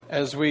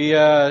As we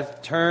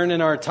turn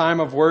in our time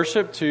of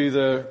worship to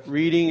the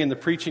reading and the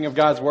preaching of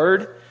God's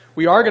Word,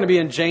 we are going to be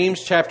in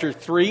James chapter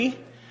 3,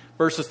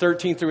 verses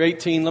 13 through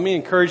 18. Let me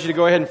encourage you to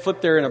go ahead and flip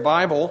there in a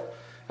Bible.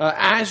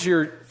 As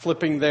you're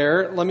flipping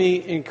there, let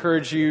me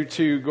encourage you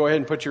to go ahead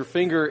and put your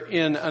finger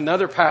in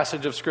another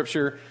passage of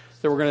Scripture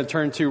that we're going to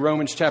turn to,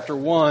 Romans chapter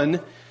 1.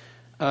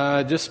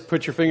 Just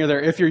put your finger there.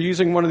 If you're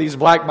using one of these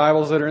black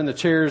Bibles that are in the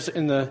chairs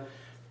in the...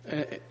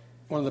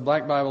 one of the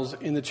black Bibles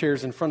in the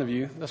chairs in front of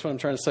you. That's what I'm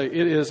trying to say.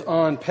 It is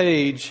on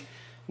page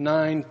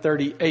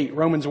 938.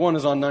 Romans 1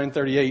 is on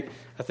 938.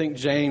 I think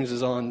James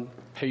is on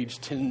page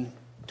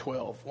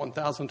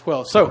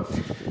 1012. So,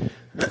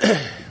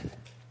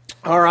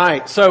 all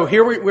right. So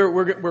here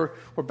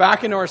we're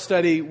back into our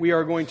study. We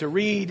are going to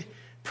read,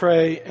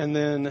 pray, and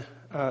then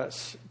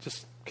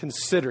just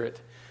consider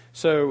it.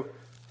 So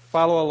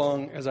follow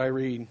along as I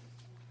read.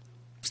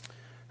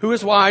 Who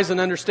is wise and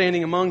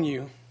understanding among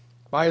you?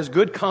 By his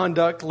good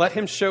conduct, let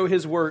him show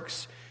his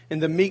works in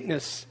the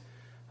meekness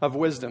of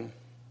wisdom.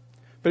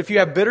 But if you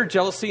have bitter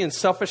jealousy and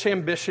selfish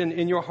ambition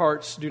in your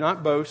hearts, do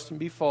not boast and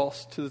be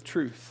false to the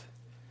truth.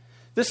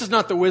 This is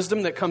not the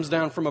wisdom that comes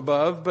down from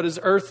above, but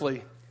is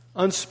earthly,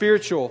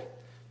 unspiritual,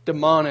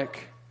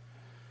 demonic.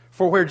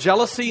 For where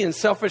jealousy and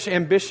selfish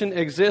ambition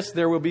exist,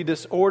 there will be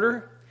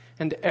disorder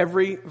and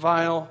every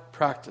vile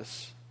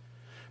practice.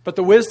 But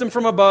the wisdom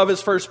from above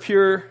is first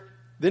pure,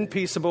 then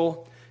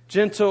peaceable,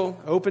 gentle,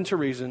 open to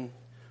reason,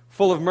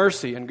 full of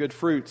mercy and good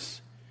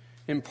fruits,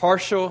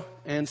 impartial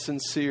and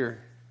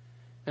sincere.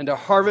 And a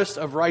harvest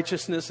of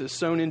righteousness is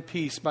sown in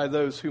peace by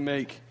those who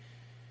make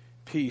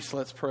peace.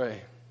 Let's pray.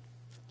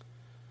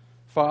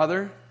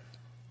 Father,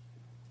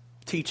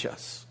 teach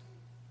us.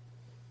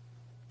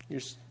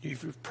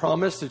 You've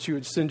promised that you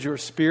would send your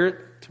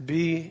Spirit to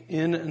be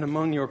in and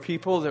among your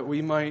people, that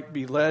we might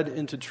be led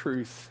into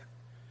truth.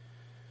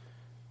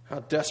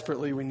 How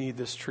desperately we need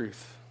this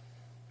truth.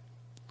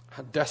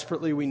 How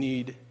desperately we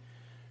need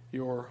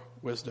your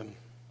wisdom.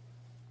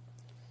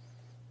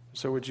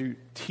 So would you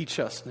teach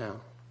us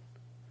now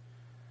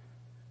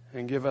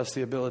and give us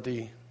the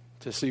ability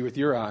to see with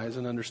your eyes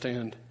and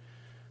understand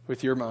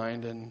with your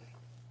mind and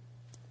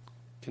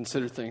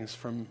consider things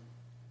from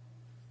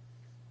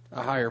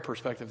a higher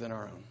perspective than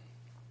our own.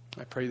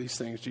 I pray these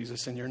things,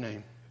 Jesus, in your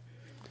name.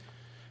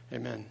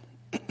 Amen.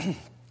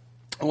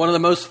 One of the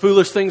most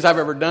foolish things I've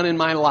ever done in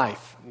my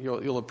life.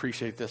 You'll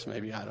appreciate this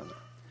maybe, I don't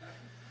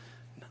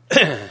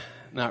know.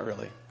 Not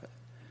really.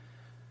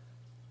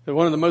 But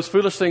one of the most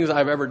foolish things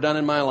I've ever done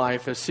in my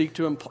life is seek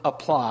to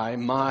apply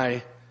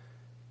my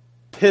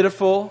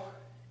pitiful,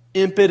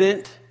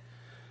 impotent,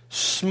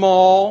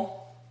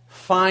 small,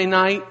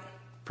 finite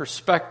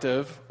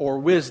perspective or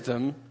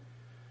wisdom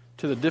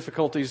to the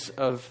difficulties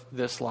of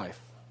this life.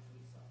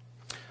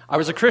 I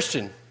was a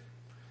Christian.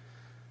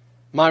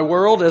 My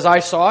world, as I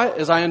saw it,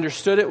 as I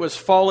understood it, was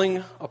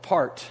falling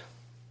apart.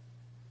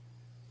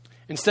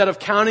 Instead of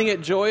counting it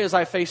joy as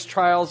I face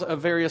trials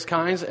of various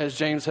kinds, as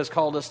James has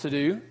called us to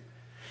do,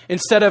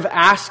 instead of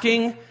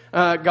asking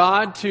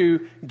God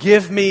to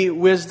give me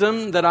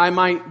wisdom that I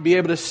might be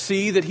able to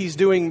see that He's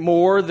doing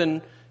more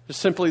than just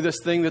simply this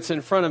thing that's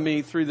in front of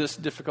me through this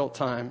difficult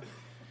time,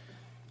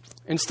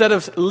 instead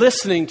of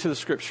listening to the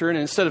Scripture and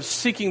instead of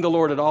seeking the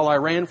Lord at all, I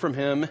ran from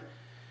Him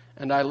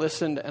and I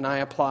listened and I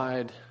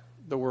applied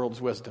the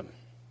world's wisdom.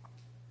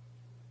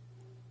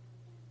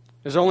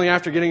 It was only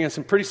after getting in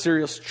some pretty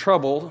serious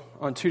trouble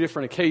on 2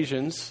 different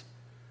occasions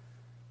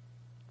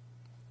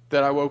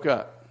that I woke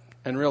up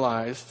and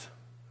realized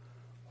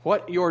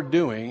what you're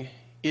doing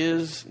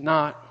is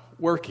not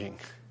working.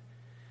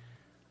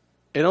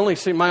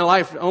 My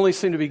life only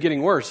seemed to be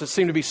getting worse. It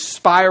seemed to be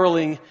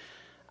spiraling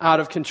out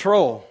of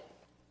control.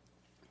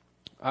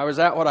 I was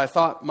at what I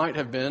thought might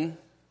have been,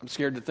 I'm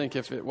scared to think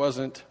if it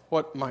wasn't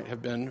what might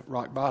have been,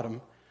 rock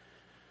bottom.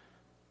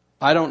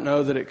 I don't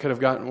know that it could have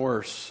gotten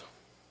worse.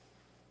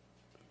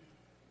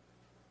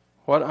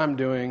 What I'm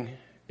doing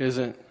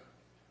isn't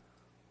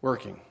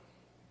working.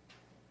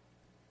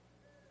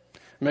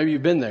 Maybe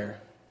you've been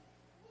there.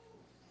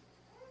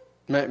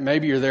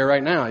 Maybe you're there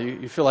right now.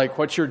 You feel like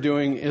what you're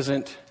doing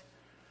isn't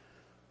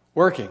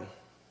working.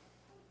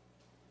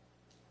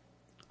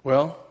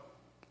 Well,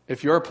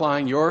 if you're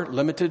applying your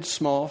limited,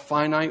 small,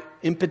 finite,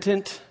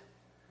 impotent,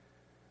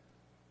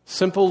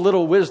 simple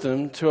little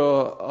wisdom to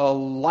a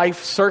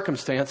life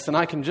circumstance, then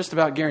I can just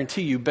about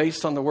guarantee you,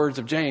 based on the words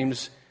of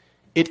James,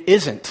 it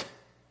isn't.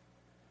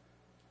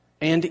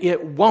 And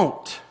it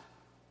won't.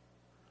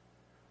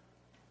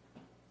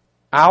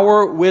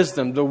 Our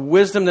wisdom, the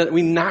wisdom that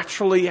we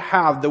naturally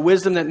have, the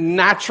wisdom that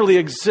naturally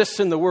exists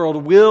in the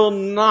world will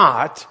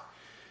not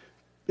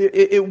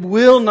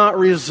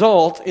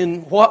result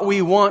in what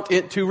we want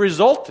it to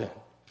result in.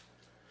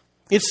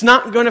 It's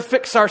not going to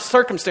fix our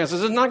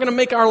circumstances. It's not going to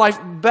make our life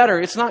better.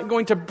 It's not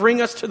going to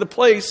bring us to the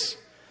place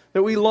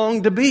that we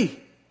long to be.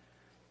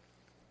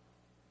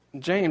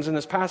 James in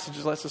this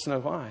passage lets us know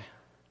why.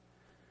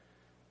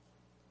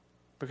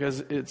 Because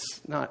it's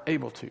not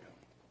able to.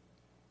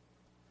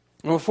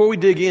 Well, before we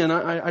dig in,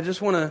 I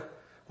just want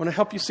to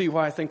help you see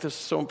why I think this is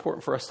so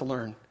important for us to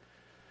learn.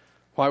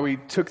 why we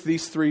took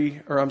these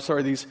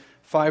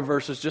 5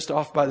 verses just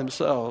off by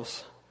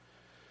themselves.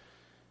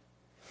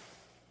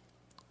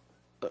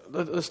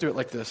 Let's do it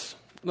like this.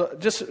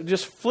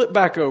 Just flip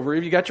back over.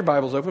 If you got your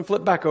Bibles open,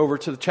 flip back over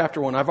to the chapter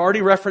 1. I've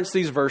already referenced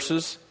these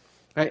verses.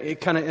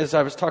 It kind of, as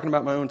I was talking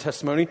about my own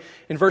testimony,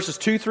 in verses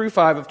 2 through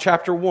 5 of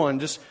chapter 1,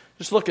 just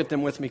look at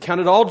them with me. Count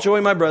it all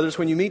joy, my brothers,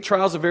 when you meet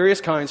trials of various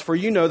kinds, for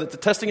you know that the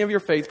testing of your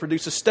faith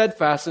produces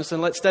steadfastness,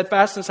 and let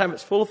steadfastness have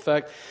its full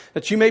effect,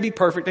 that you may be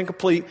perfect and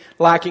complete,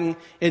 lacking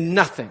in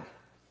nothing.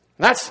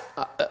 That's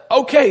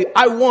okay.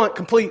 I want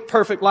complete,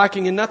 perfect,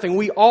 lacking in nothing.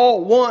 We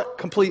all want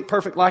complete,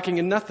 perfect, lacking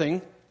in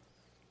nothing.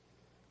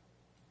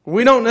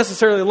 We don't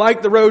necessarily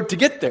like the road to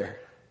get there.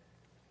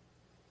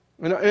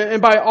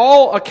 And by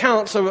all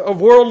accounts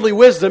of worldly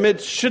wisdom,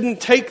 it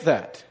shouldn't take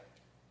that.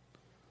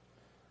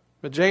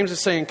 But James is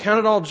saying, count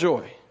it all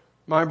joy,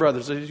 my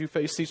brothers, as you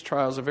face these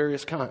trials of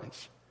various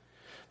kinds.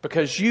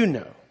 Because you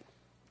know,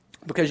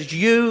 because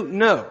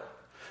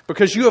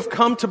you have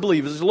come to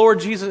believe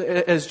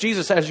as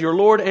Jesus as your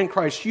Lord and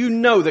Christ, you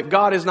know that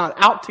God is not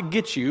out to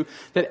get you,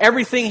 that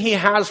everything He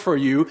has for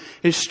you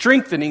is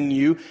strengthening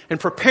you and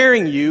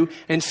preparing you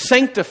and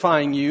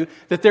sanctifying you,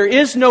 that there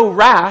is no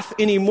wrath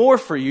anymore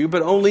for you,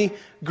 but only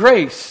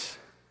grace.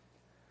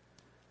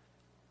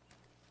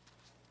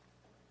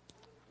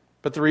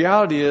 But the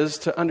reality is,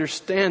 to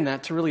understand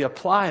that, to really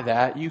apply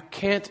that, you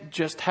can't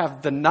just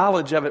have the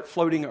knowledge of it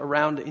floating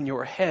around in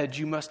your head.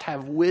 You must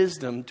have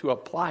wisdom to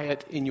apply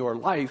it in your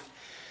life.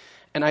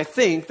 And I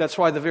think that's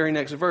why the very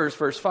next verse,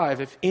 verse 5,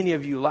 if any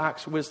of you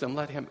lacks wisdom,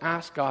 let him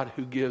ask God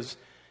who gives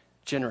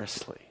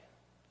generously.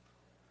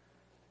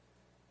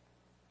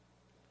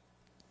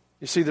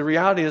 You see, the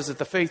reality is that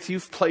the faith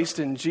you've placed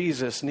in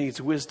Jesus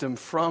needs wisdom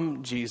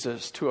from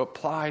Jesus to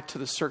apply to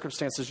the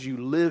circumstances you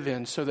live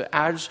in, so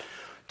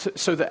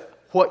that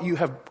what you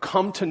have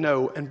come to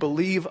know and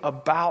believe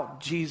about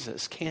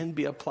Jesus can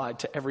be applied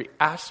to every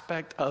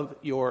aspect of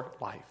your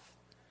life.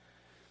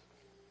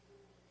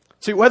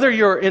 See, whether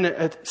you're in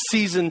a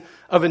season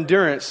of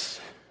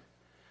endurance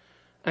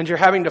and you're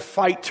having to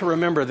fight to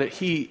remember that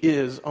He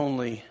is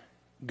only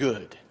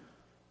good,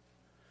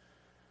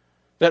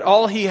 that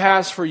all He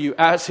has for you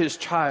as His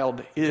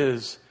child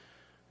is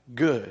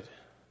good,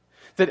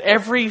 that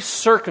every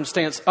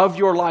circumstance of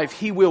your life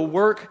He will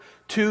work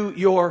to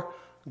your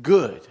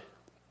good.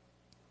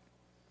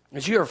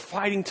 As you are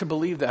fighting to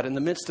believe that in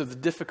the midst of the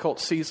difficult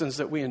seasons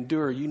that we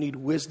endure, you need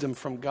wisdom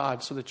from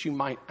God so that you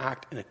might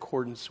act in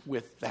accordance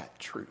with that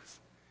truth.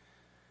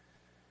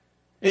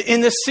 In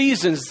the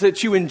seasons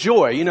that you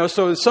enjoy,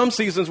 so in some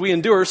seasons we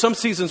endure, some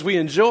seasons we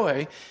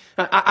enjoy.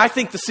 I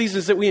think the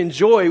seasons that we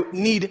enjoy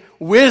need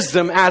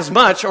wisdom as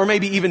much, or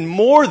maybe even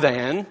more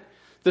than,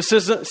 the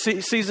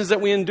seasons that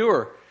we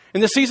endure. In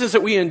the seasons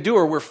that we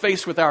endure, we're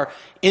faced with our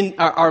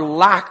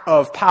lack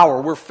of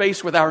power. We're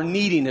faced with our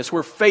neediness.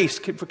 We're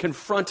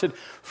confronted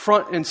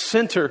front and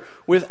center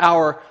with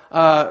our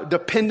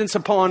dependence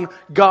upon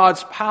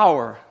God's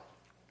power.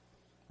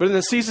 But in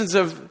the seasons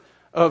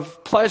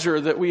of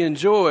pleasure that we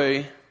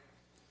enjoy,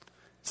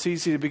 it's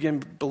easy to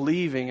begin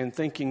believing and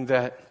thinking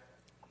that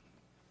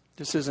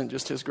this isn't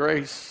just His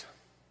grace.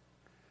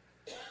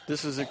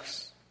 This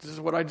is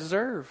what I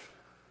deserve.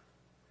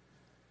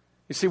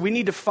 You see, we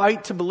need to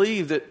fight to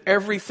believe that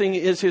everything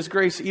is His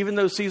grace, even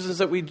those seasons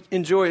that we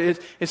enjoy.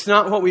 It's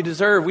not what we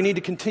deserve. We need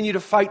to continue to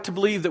fight to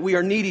believe that we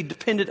are needy,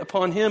 dependent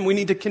upon Him. We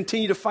need to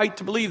continue to fight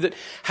to believe that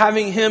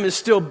having Him is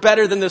still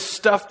better than the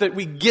stuff that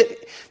we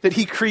get, that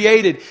He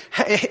created.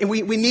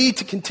 We need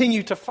to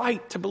continue to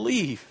fight to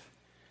believe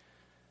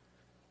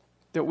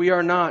that we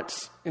are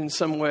not in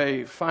some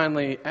way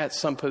finally at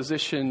some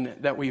position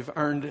that we've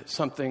earned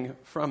something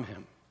from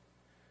Him.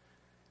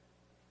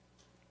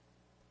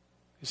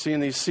 You see,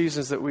 in these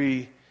seasons that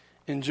we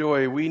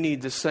enjoy, we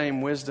need the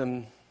same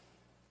wisdom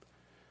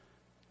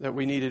that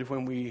we needed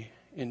when we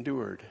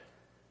endured.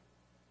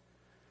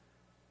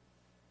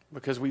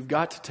 Because we've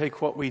got to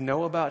take what we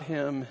know about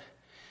Him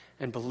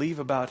and believe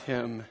about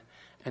Him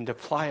and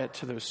apply it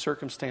to those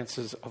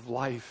circumstances of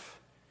life.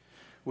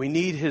 We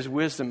need His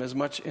wisdom as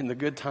much in the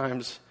good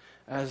times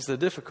as the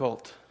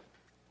difficult.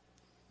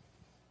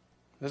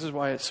 This is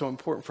why it's so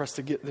important for us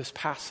to get this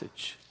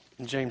passage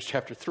in James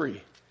chapter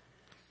 3.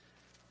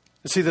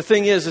 You see, the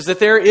thing is that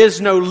there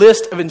is no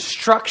list of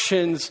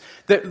instructions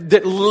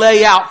that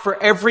lay out for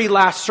every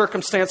last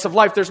circumstance of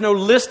life. There's no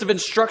list of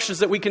instructions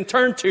that we can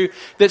turn to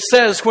that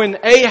says, when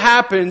A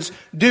happens,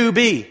 do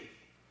B.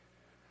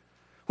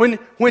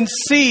 When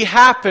C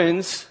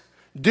happens,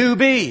 do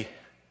B.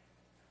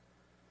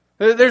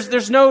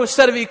 There's no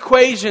set of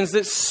equations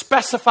that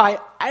specify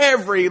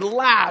every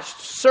last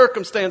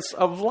circumstance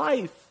of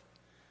life.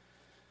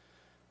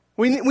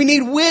 We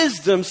need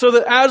wisdom so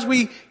that as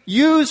we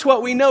use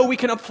what we know, we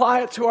can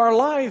apply it to our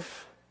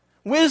life.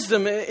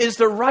 Wisdom is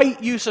the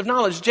right use of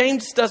knowledge.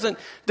 James doesn't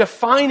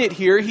define it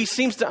here. He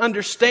seems to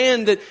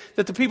understand that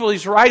the people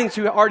he's writing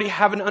to already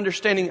have an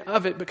understanding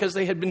of it because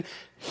they had been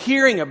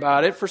hearing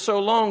about it for so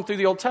long through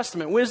the Old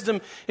Testament. Wisdom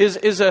is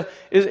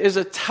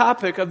a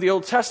topic of the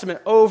Old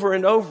Testament over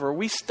and over.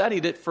 We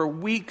studied it for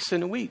weeks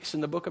and weeks in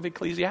the book of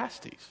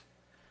Ecclesiastes.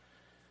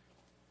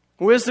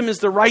 Wisdom is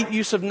the right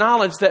use of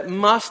knowledge that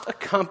must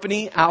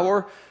accompany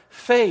our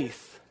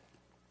faith.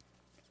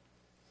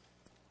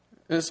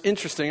 And it's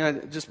interesting, I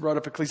just brought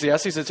up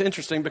Ecclesiastes. It's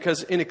interesting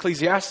because in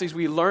Ecclesiastes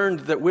we learned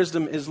that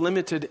wisdom is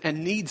limited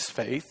and needs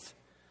faith.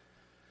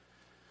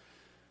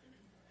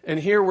 And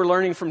here we're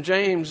learning from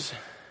James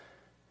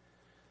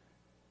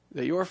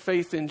that your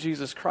faith in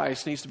Jesus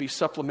Christ needs to be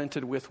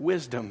supplemented with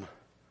wisdom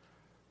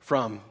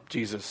from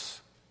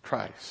Jesus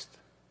Christ.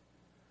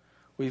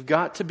 We've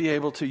got to be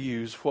able to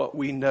use what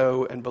we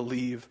know and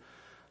believe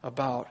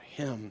about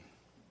Him.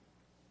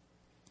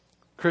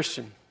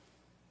 Christian,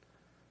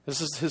 this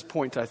is his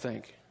point, I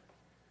think.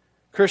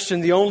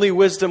 Christian, the only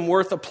wisdom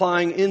worth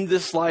applying in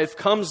this life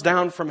comes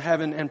down from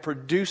heaven and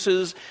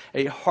produces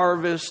a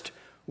harvest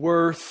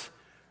worth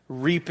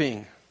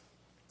reaping.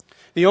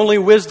 The only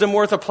wisdom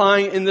worth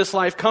applying in this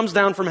life comes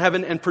down from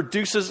heaven and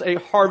produces a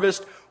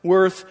harvest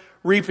worth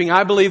reaping.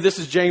 I believe this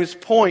is James'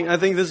 point. I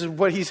think this is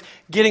what he's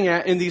getting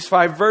at in these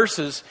 5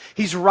 verses.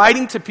 He's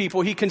writing to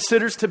people he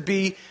considers to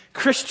be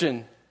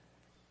Christian.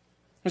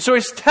 And so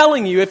he's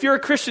telling you, if you're a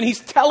Christian, he's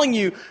telling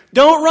you,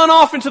 don't run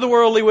off into the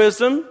worldly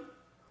wisdom.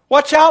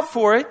 Watch out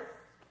for it.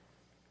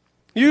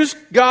 Use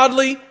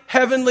godly,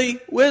 heavenly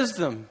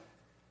wisdom.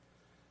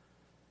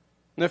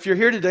 And if you're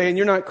here today and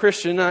you're not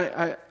Christian,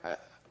 I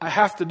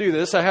have to do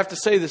this. I have to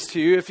say this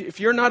to you. If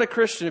you're not a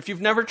Christian, if you've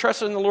never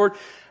trusted in the Lord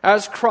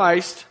as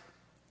Christ,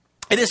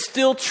 it is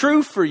still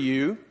true for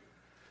you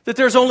that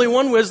there's only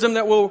one wisdom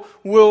that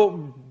will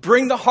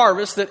bring the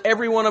harvest that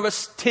every one of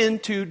us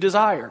tend to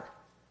desire.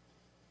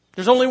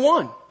 There's only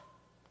one,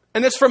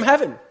 and it's from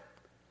heaven.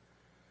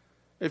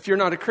 If you're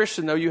not a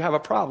Christian, though, you have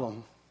a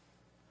problem.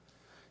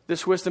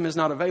 This wisdom is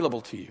not available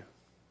to you.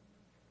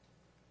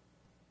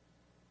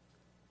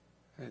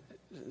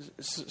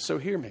 So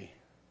hear me.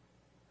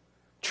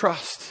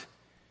 Trust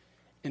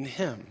in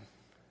Him.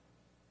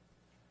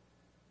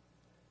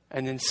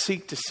 And then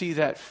seek to see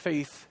that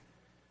faith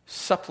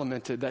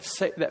supplemented,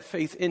 that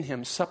faith in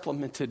Him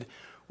supplemented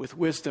with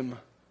wisdom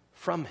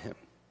from Him.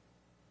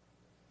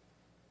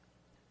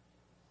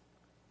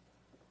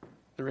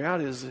 The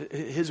reality is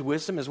His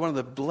wisdom is one of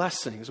the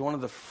blessings, one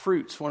of the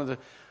fruits, one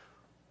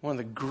of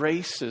the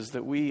graces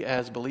that we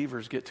as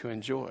believers get to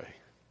enjoy.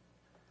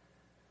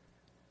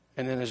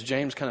 And then as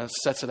James kind of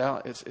sets it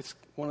out, it's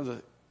one of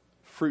the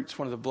fruits,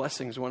 one of the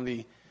blessings, one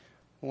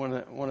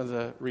of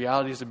the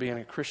realities of being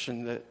a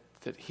Christian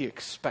that He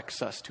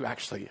expects us to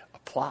actually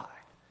apply.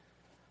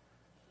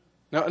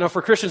 Now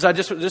for Christians,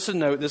 just a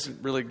note, this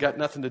really got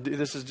nothing to do.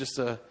 This is just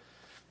a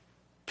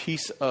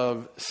piece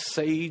of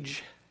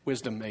sage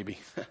wisdom, maybe.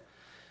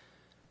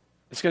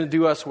 It's going to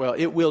do us well.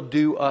 It will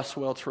do us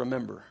well to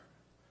remember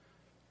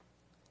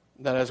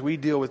that as we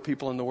deal with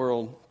people in the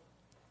world,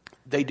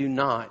 they do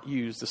not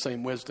use the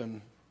same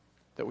wisdom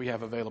that we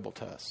have available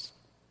to us.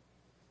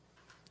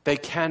 They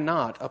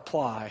cannot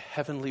apply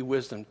heavenly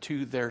wisdom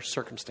to their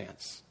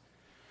circumstance.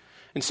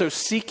 And so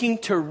seeking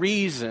to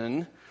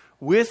reason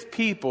with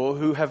people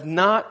who have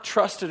not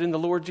trusted in the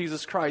Lord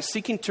Jesus Christ,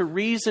 seeking to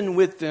reason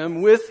with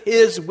them with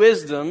His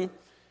wisdom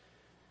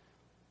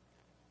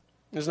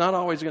is not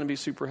always going to be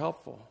super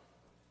helpful.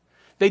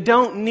 They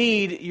don't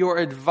need your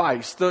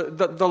advice.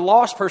 The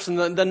lost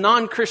person, the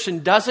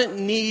non-Christian doesn't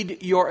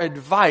need your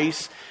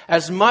advice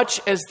as much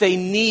as they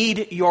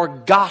need your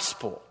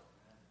gospel.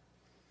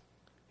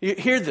 You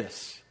hear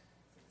this?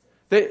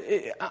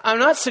 I'm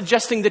not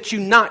suggesting that you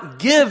not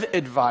give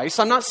advice.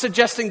 I'm not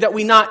suggesting that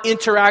we not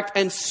interact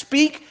and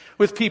speak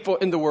with people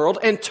in the world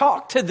and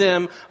talk to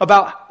them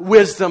about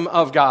wisdom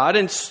of God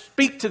and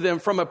speak to them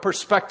from a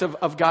perspective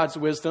of God's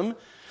wisdom.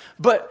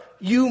 But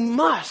you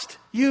must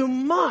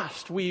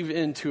weave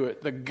into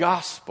it the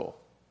gospel.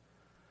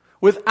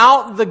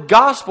 Without the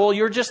gospel,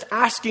 you're just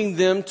asking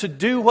them to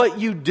do what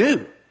you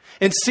do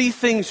and see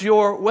things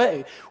your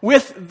way.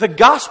 With the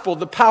gospel,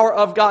 the power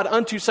of God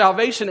unto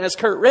salvation, as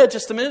Kurt read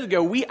just a minute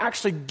ago, we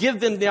actually give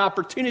them the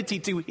opportunity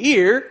to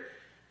hear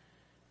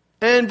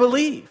and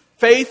believe.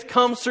 Faith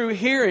comes through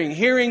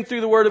hearing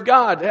through the Word of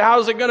God. How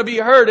is it going to be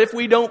heard if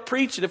we don't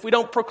preach it, if we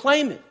don't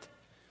proclaim it?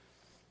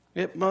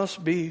 It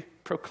must be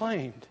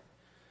proclaimed.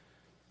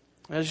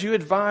 As you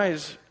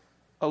advise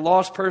a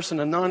lost person,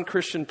 a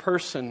non-Christian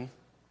person,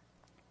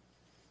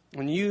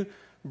 when you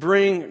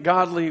bring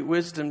godly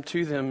wisdom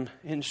to them,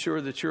 ensure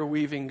that you're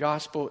weaving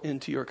gospel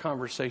into your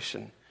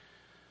conversation,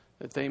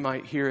 that they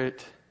might hear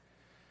it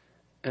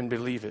and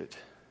believe it.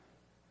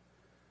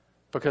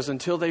 Because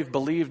until they've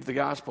believed the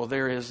gospel,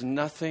 there is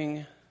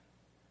nothing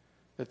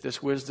that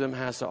this wisdom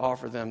has to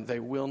offer them. They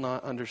will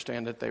not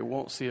understand it. They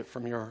won't see it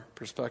from your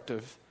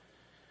perspective.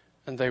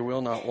 And they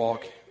will not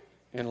walk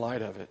in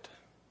light of it.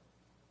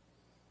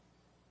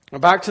 Now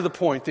back to the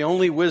point, the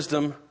only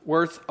wisdom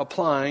worth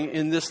applying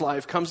in this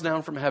life comes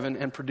down from heaven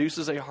and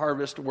produces a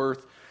harvest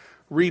worth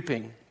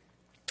reaping.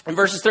 In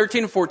verses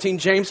 13 and 14,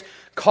 James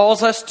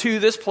calls us to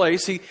this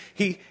place.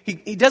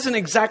 He doesn't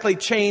exactly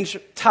change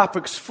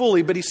topics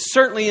fully, but he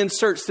certainly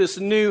inserts this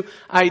new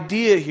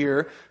idea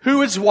here.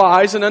 Who is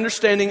wise and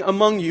understanding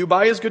among you?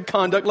 By his good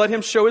conduct, let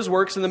him show his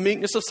works in the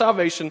meekness of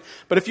salvation.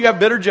 But if you have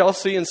bitter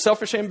jealousy and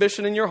selfish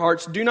ambition in your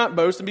hearts, do not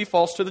boast and be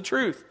false to the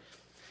truth.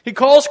 He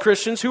calls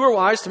Christians who are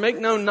wise to make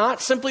known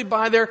not simply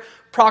by their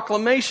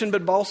proclamation,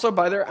 but also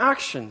by their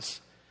actions.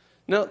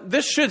 Now,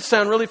 this should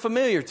sound really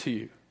familiar to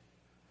you.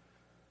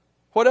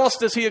 What else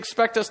does he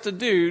expect us to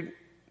do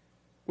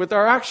with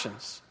our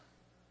actions?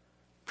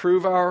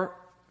 Prove our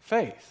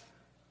faith.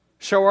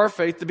 Show our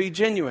faith to be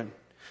genuine.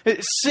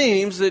 It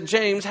seems that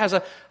James has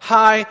a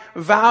high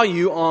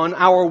value on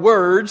our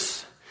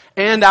words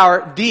and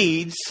our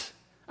deeds,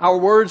 our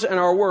words and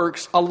our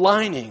works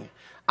aligning.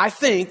 I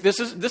think this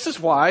is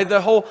why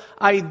the whole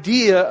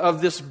idea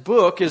of this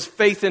book is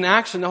faith in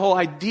action. The whole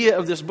idea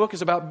of this book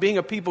is about being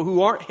a people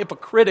who aren't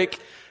hypocritical,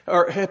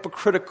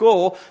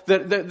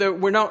 that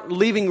we're not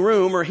leaving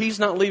room, or he's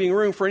not leaving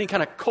room for any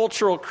kind of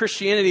cultural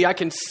Christianity. I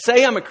can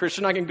say I'm a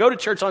Christian, I can go to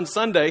church on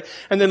Sunday,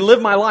 and then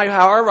live my life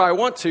however I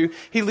want to.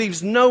 He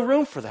leaves no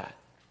room for that.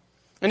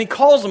 And he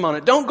calls them on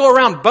it. Don't go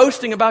around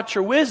boasting about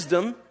your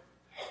wisdom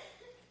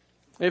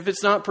if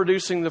it's not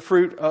producing the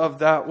fruit of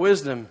that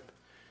wisdom.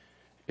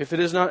 If it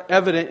is not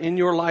evident in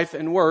your life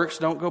and works,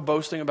 don't go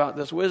boasting about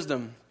this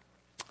wisdom.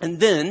 And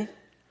then,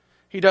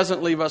 he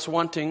doesn't leave us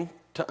wanting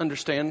to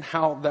understand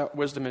how that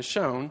wisdom is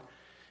shown.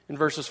 In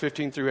verses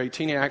 15 through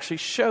 18, he actually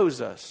shows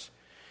us.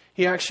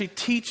 He actually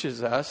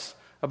teaches us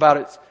about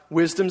its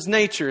wisdom's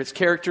nature, its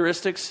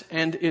characteristics,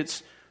 and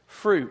its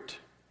fruit.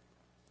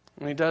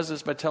 And he does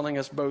this by telling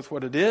us both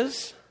what it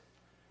is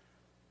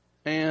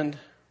and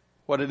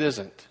what it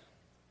isn't.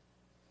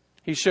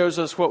 He shows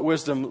us what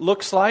wisdom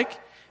looks like,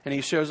 and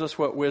he shows us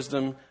what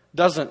wisdom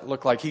doesn't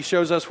look like. He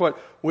shows us what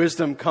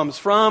wisdom comes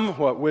from,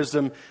 what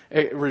wisdom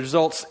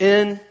results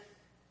in,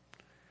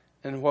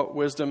 and what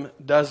wisdom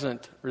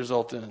doesn't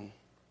result in.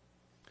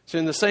 So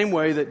in the same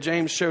way that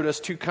James showed us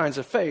two kinds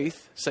of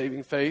faith,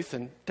 saving faith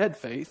and dead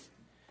faith,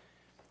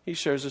 he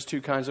shows us two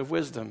kinds of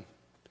wisdom.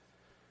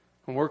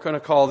 And we're going to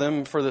call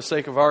them, for the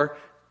sake of our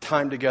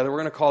time together, we're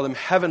going to call them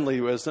heavenly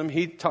wisdom.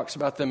 He talks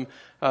about them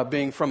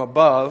being from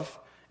above,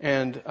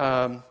 and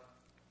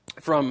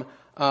from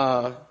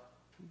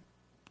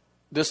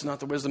this is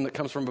not the wisdom that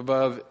comes from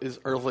above, is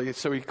earthly.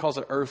 So he calls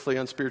it earthly,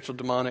 unspiritual,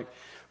 demonic.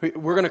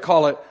 We're going to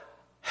call it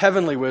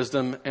heavenly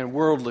wisdom and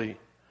worldly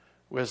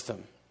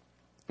wisdom.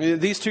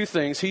 These two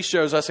things he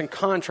shows us and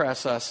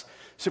contrasts us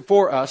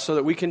for us so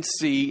that we can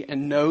see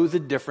and know the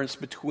difference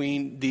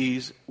between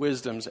these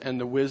wisdoms and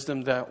the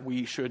wisdom that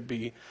we should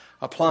be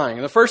applying.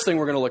 And the first thing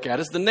we're going to look at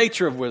is the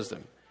nature of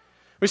wisdom.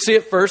 We see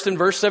it first in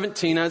verse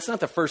 17. Now, it's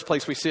not the first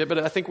place we see it, but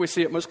I think we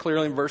see it most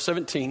clearly in verse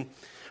 17.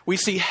 We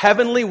see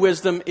heavenly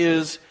wisdom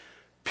is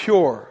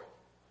pure.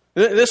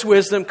 This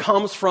wisdom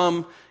comes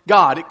from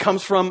God. It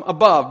comes from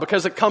above.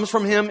 Because it comes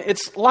from Him,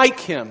 it's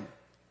like Him.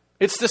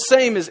 It's the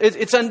same as,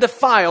 it's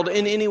undefiled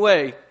in any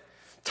way.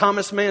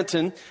 Thomas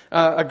Manton,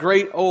 a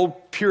great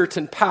old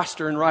Puritan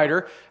pastor and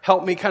writer,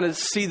 helped me kind of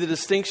see the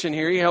distinction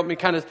here. He helped me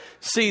kind of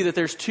see that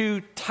there's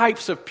two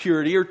types of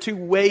purity, or two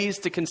ways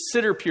to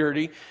consider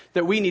purity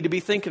that we need to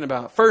be thinking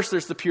about. First,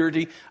 there's the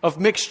purity of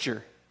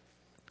mixture.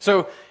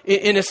 So,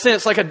 in a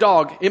sense, like a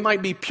dog, it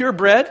might be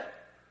purebred,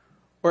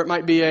 or it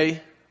might be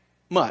a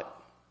mutt.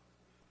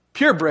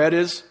 Purebred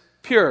is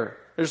pure.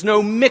 There's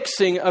no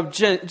mixing of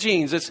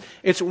genes.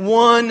 It's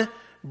one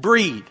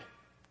breed.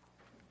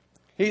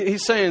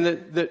 He's saying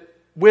that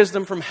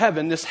wisdom from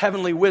heaven, this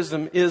heavenly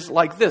wisdom, is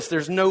like this.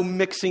 There's no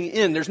mixing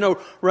in. There's no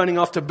running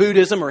off to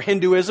Buddhism or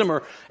Hinduism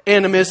or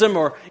animism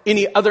or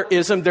any other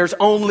ism. There's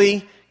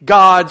only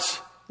God's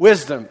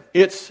wisdom.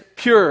 It's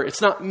pure.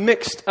 It's not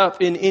mixed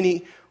up in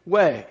any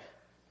way.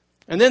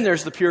 And then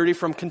there's the purity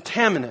from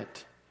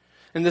contaminant,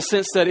 in the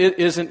sense that it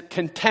isn't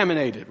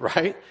contaminated,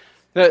 right?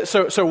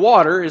 So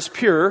water is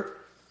pure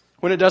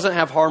when it doesn't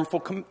have harmful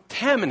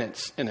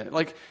contaminants in it.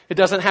 Like it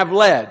doesn't have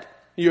lead.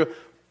 You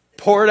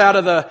pour it out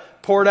of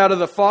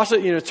the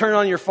faucet, turn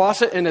on your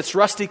faucet and it's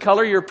rusty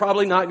color, you're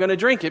probably not going to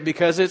drink it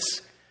because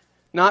it's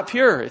not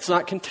pure. It's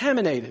not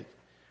contaminated.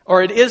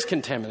 Or it is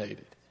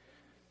contaminated.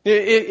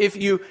 If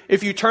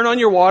you turn on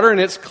your water and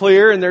it's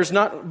clear and there's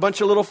not a bunch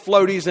of little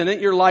floaties in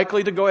it, you're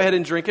likely to go ahead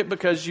and drink it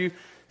because you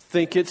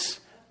think it's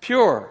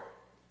pure.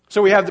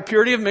 So we have the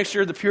purity of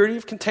mixture, the purity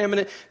of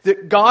contaminant.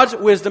 That God's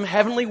wisdom,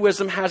 heavenly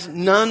wisdom, has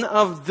none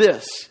of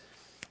this.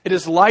 It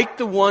is like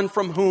the one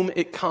from whom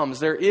it comes.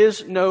 There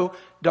is no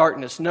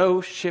darkness, no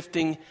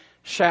shifting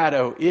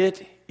shadow.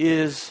 It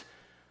is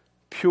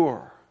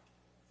pure.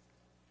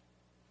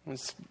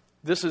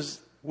 This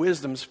is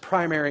wisdom's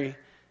primary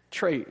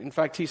trait. In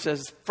fact, he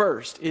says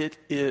first, it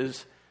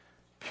is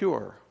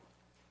pure.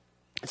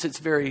 It's its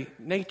very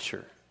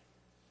nature.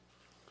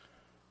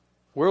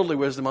 Worldly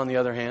wisdom, on the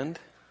other hand,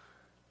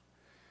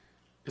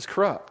 is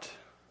corrupt.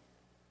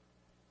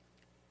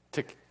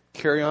 To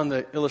Carry on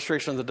the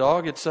illustration of the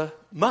dog, it's a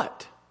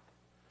mutt.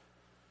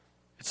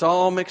 It's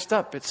all mixed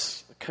up.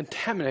 It's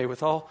contaminated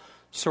with all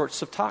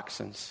sorts of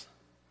toxins.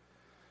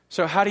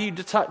 So how do you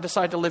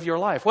decide to live your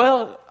life?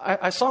 Well,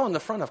 I saw on the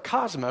front of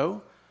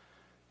Cosmo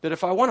that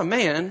if I want a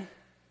man,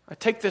 I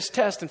take this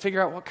test and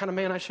figure out what kind of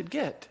man I should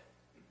get.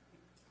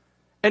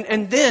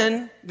 And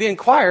then the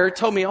Inquirer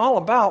told me all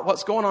about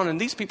what's going on in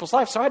these people's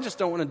lives, so I just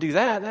don't want to do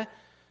that.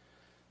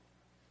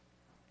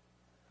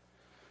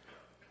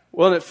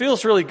 Well, and it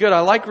feels really good.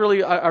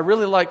 I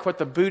really like what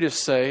the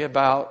Buddhists say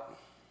about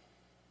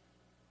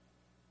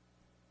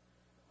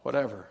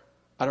whatever.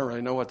 I don't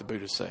really know what the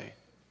Buddhists say.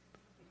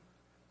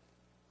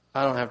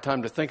 I don't have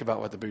time to think about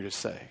what the Buddhists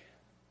say.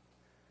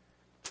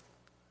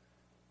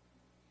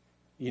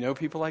 You know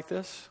people like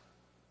this?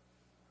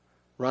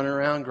 Running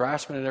around,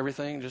 grasping at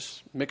everything,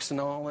 just mixing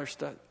all their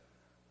stuff.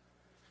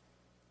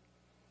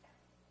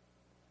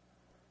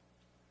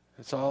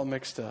 It's all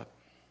mixed up.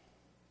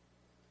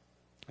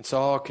 It's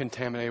all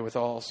contaminated with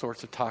all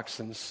sorts of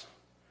toxins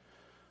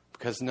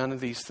because none of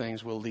these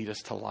things will lead us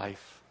to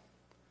life.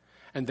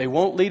 And they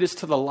won't lead us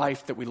to the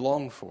life that we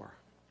long for.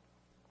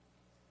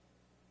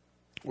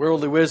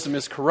 Worldly wisdom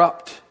is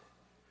corrupt.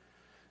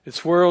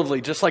 It's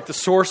worldly, just like the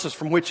sources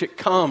from which it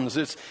comes.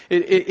 It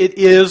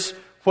is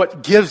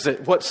what gives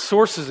it, what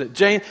sources it.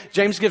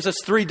 James gives us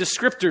 3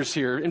 descriptors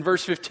here in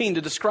verse 15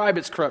 to describe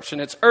its corruption.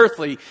 It's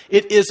earthly.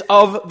 It is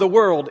of the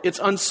world. It's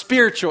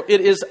unspiritual. It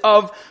is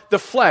of the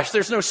flesh.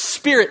 There's no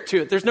spirit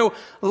to it. There's no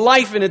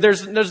life in it.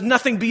 There's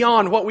nothing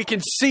beyond what we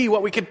can see,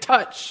 what we can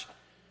touch.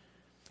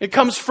 It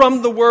comes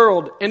from the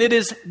world, and it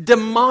is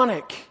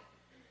demonic.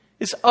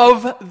 It's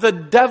of the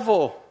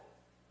devil.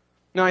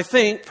 Now, I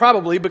think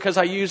probably because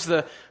I use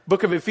the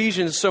book of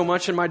Ephesians so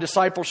much in my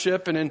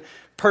discipleship and in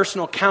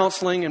personal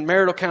counseling and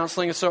marital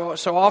counseling, and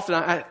so often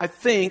I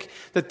think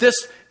that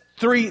these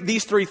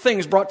 3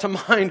 things brought to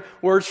mind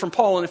words from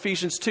Paul in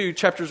Ephesians 2,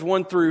 chapter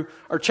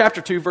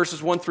 2,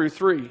 verses 1 through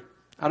 3.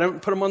 I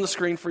don't put them on the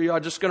screen for you.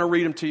 I'm just going to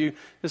read them to you.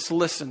 Just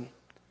listen.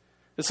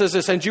 It says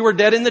this, "And you were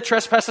dead in the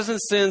trespasses and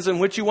sins in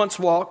which you once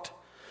walked,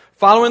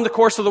 following the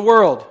course of the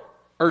world,"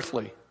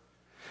 earthly,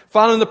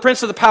 "following the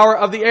prince of the power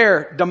of the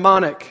air,"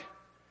 demonic,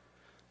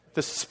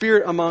 the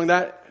spirit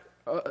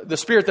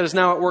that is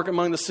now at work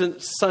among the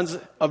sons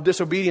of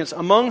disobedience,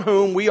 "among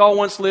whom we all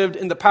once lived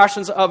in the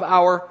passions of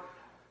our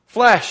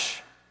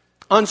flesh,"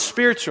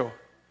 unspiritual.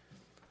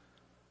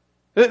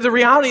 The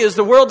reality is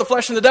the world, the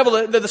flesh, and the devil,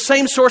 they're the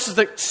same sources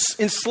that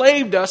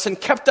enslaved us and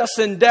kept us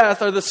in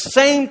death, are the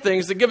same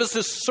things that give us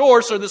this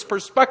source or this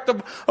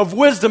perspective of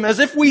wisdom, as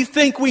if we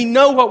think we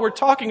know what we're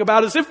talking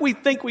about, as if we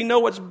think we know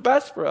what's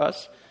best for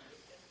us.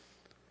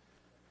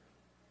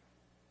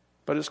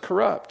 But it's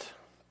corrupt.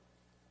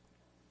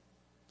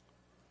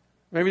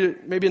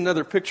 Maybe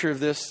another picture of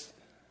this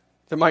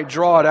that might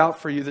draw it out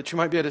for you, that you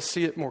might be able to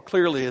see it more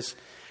clearly, is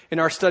in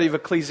our study of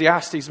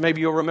Ecclesiastes.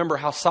 Maybe you'll remember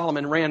how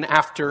Solomon ran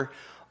after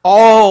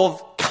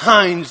all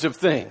kinds of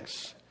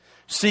things,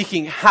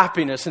 seeking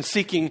happiness and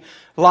seeking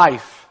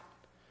life.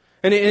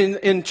 And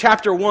in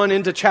chapter 1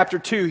 into chapter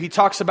 2, he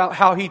talks about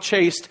how he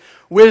chased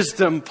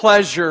wisdom,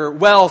 pleasure,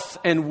 wealth,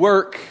 and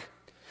work.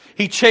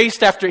 He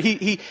chased after,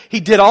 he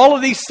did all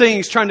of these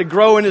things trying to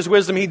grow in his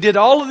wisdom. He did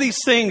all of these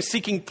things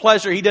seeking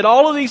pleasure. He did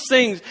all of these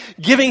things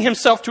giving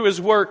himself to his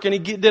work. And he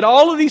did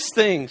all of these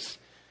things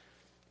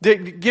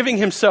giving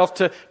himself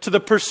to the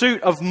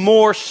pursuit of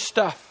more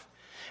stuff.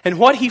 And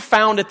what he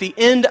found at the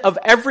end of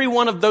every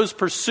one of those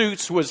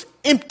pursuits was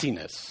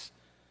emptiness,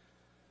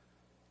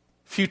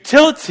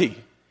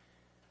 futility.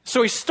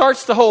 So he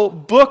starts the whole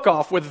book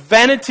off with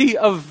vanity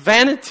of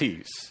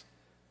vanities.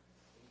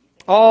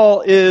 All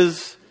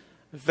is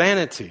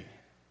vanity.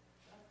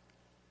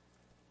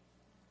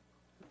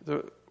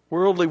 The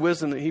worldly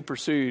wisdom that he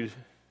pursued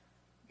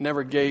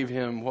never gave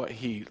him what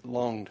he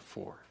longed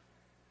for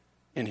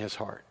in his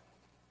heart.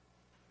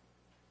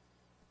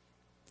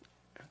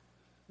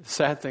 The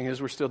sad thing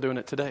is we're still doing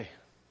it today.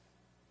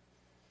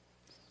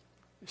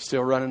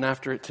 Still running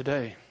after it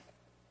today.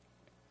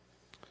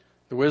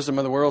 The wisdom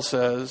of the world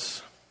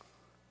says,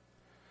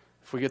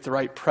 if we get the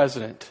right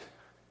president,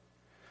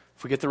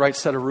 if we get the right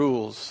set of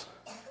rules,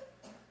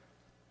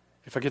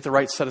 if I get the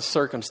right set of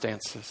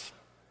circumstances,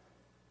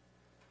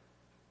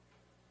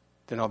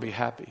 then I'll be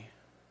happy.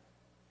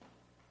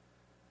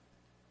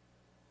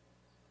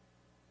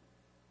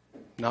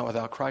 Not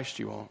without Christ,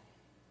 you won't.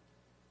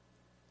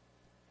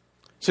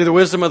 See, the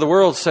wisdom of the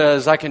world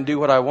says, I can do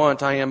what I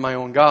want. I am my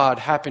own God.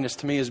 Happiness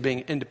to me is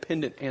being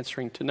independent,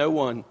 answering to no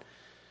one.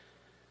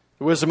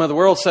 The wisdom of the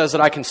world says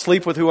that I can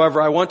sleep with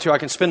whoever I want to. I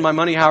can spend my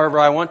money however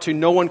I want to.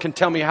 No one can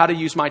tell me how to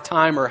use my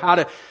time or how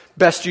to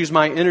best use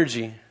my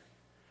energy.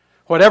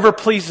 Whatever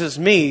pleases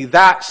me,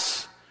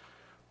 that's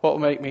what will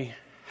make me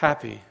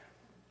happy.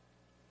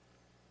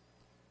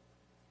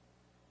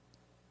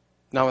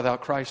 Not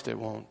without Christ, it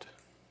won't.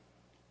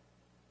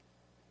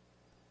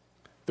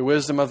 The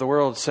wisdom of the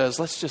world says,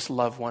 let's just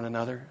love one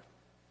another.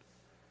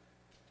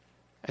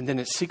 And then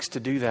it seeks to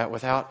do that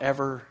without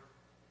ever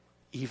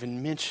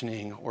even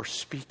mentioning or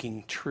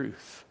speaking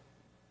truth.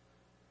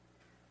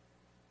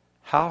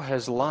 How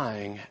has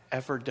lying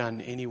ever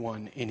done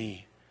anyone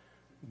any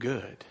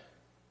good?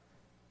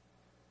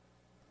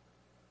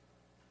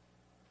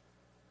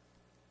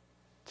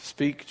 To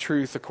speak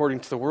truth according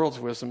to the world's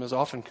wisdom is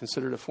often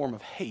considered a form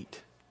of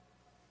hate.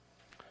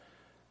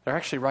 They're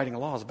actually writing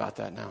laws about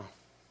that now.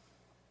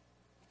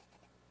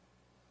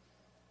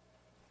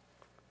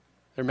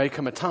 There may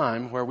come a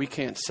time where we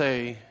can't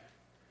say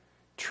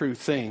true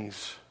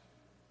things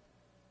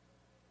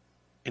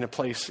in a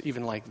place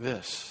even like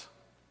this.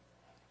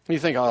 You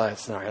think, oh,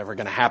 that's not ever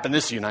going to happen.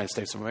 This is the United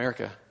States of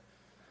America.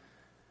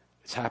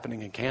 It's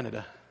happening in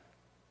Canada.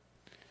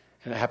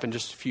 And it happened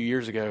just a few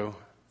years ago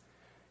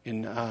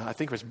in, I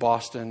think it was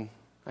Boston.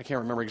 I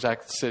can't remember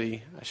exact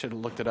city. I should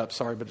have looked it up,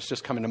 sorry, but it's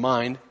just coming to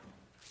mind.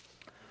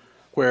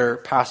 Where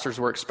pastors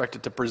were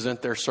expected to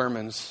present their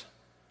sermons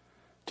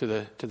to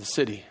the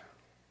city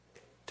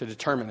to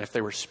determine if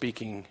they were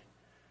speaking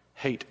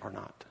hate or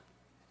not.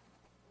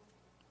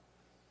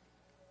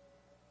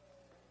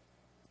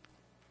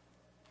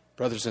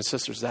 Brothers and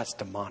sisters, that's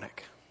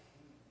demonic.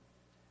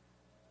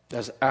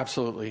 That's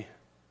absolutely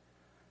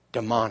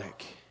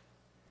demonic.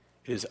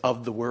 It is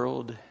of the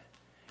world.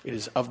 It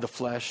is of the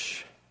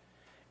flesh.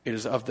 It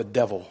is of the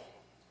devil.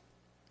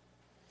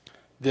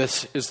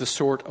 This is the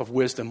sort of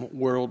wisdom,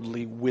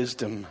 worldly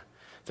wisdom,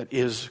 that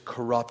is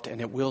corrupt, and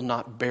it will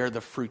not bear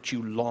the fruit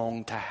you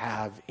long to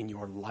have in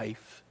your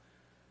life.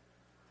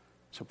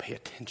 So pay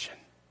attention.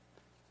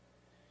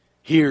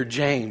 Hear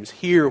James.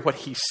 Hear what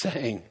he's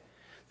saying.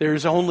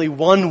 There's only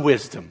one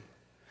wisdom.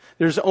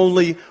 There's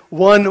only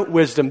one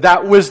wisdom.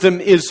 That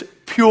wisdom is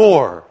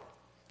pure.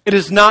 It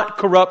is not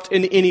corrupt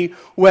in any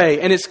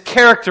way, and it's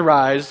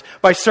characterized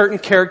by certain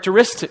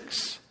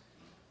characteristics.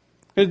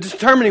 And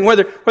determining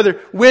whether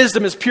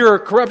wisdom is pure or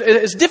corrupt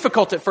is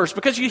difficult at first,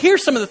 because you hear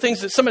some of the things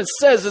that someone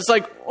says. It's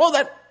like, well,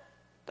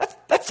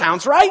 that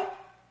sounds right.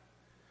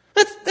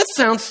 That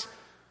sounds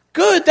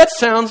good. That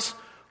sounds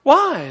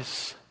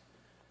wise.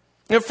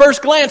 At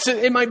first glance,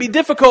 it might be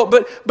difficult,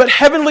 but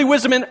heavenly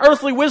wisdom and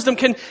earthly wisdom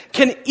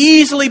can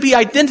easily be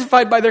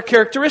identified by their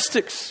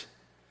characteristics.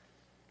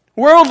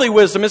 Worldly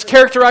wisdom is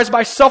characterized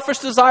by selfish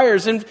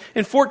desires. In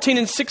 14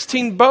 and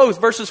 16 both,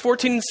 verses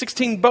 14 and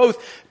 16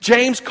 both,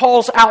 James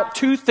calls out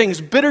two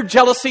things: bitter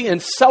jealousy and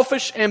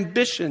selfish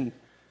ambition.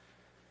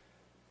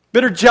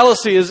 Bitter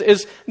jealousy is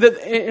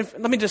that.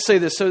 Let me just say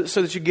this so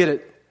that you get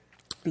it.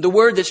 The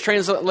word that's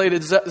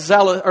translated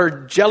zealous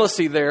or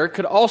jealousy there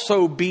could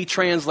also be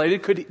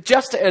translated, could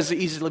just as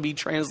easily be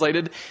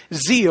translated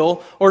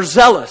zeal or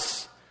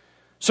zealous.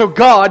 So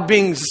God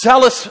being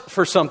zealous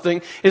for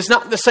something is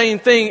not the same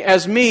thing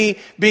as me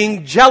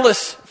being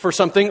jealous for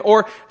something,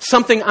 or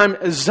something I'm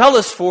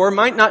zealous for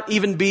might not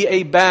even be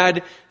a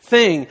bad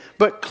thing.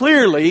 But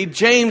clearly,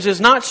 James is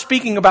not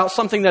speaking about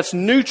something that's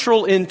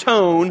neutral in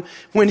tone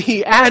when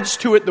he adds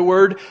to it the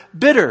word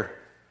bitter.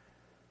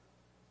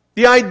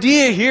 The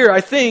idea here,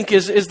 I think,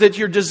 is that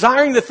you're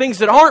desiring the things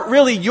that aren't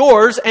really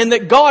yours and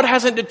that God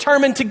hasn't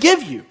determined to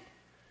give you.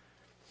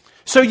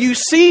 So you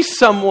see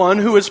someone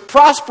who is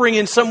prospering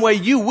in some way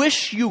you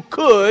wish you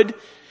could,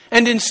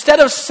 and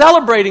instead of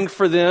celebrating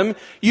for them,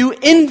 you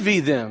envy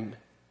them.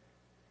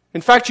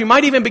 In fact, you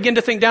might even begin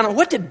to think down on,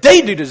 what did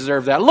they do to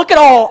deserve that? Look at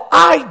all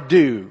I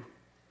do.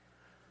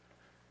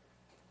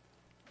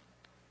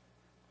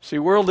 See,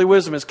 worldly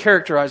wisdom is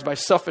characterized by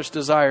selfish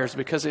desires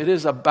because it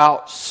is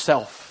about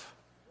self.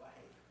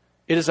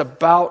 It is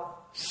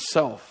about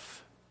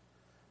self.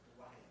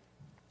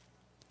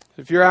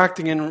 If you're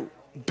acting in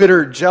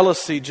bitter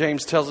jealousy,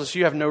 James tells us,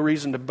 you have no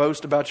reason to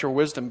boast about your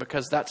wisdom,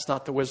 because that's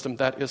not the wisdom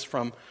that is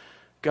from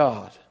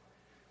God.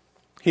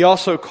 He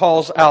also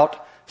calls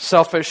out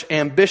selfish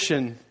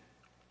ambition.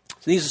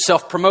 These are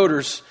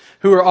self-promoters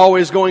who are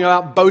always going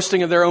out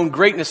boasting of their own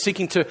greatness,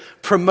 seeking to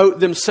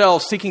promote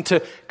themselves, seeking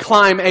to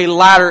climb a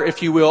ladder,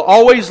 if you will,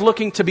 always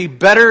looking to be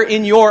better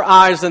in your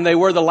eyes than they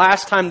were the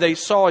last time they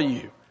saw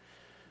you.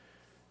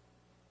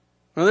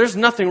 Now, there's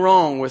nothing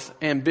wrong with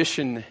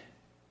ambition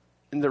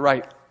in the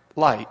right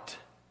light.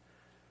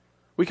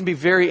 We can be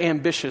very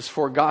ambitious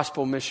for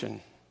gospel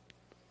mission.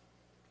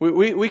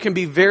 We can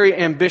be very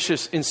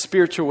ambitious in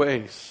spiritual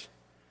ways.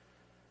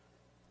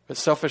 But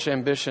selfish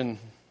ambition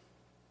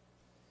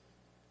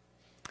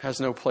has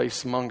no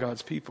place among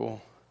God's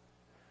people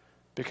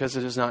because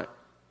it is not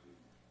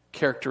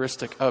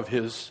characteristic of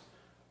His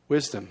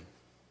wisdom.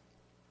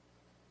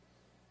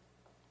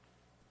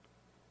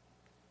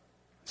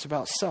 It's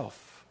about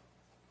self.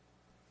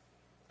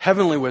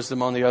 Heavenly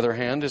wisdom, on the other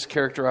hand, is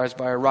characterized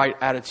by a right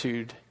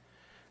attitude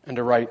and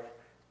a right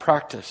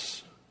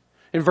practice.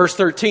 In verse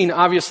 13,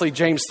 obviously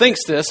James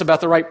thinks this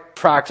about the right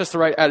practice, the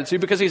right attitude,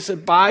 because he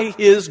said, by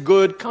his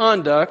good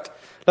conduct,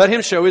 let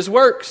him show his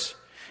works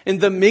in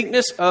the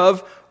meekness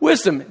of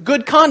wisdom.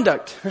 Good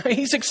conduct.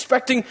 He's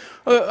expecting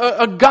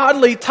a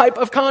godly type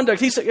of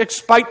conduct. He's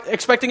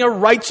expecting a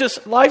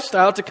righteous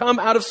lifestyle to come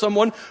out of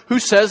someone who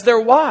says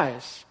they're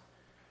wise.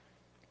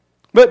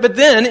 But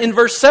then in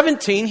verse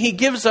 17, he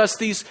gives us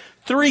these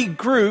three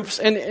groups,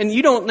 and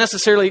you don't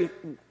necessarily,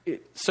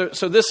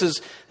 So this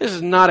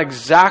is not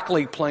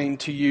exactly plain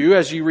to you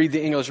as you read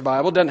the English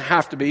Bible. It doesn't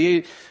have to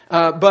be.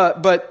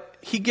 But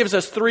he gives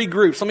us three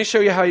groups. Let me show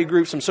you how he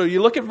groups them. So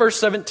you look at verse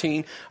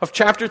 17 of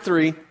chapter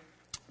 3.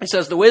 It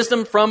says, the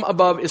wisdom from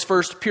above is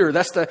first pure.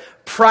 That's the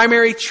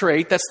primary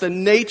trait. That's the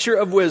nature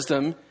of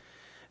wisdom.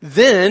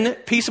 Then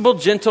peaceable,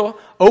 gentle,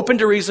 open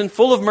to reason,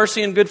 full of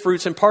mercy and good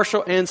fruits,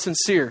 impartial and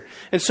sincere.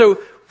 And so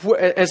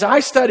as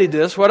I studied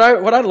this, what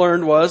I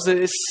learned was that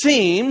it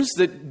seems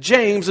that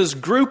James is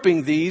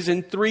grouping these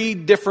in three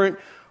different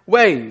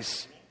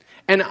ways.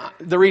 And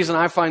the reason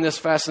I find this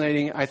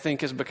fascinating, I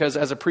think, is because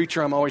as a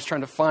preacher, I'm always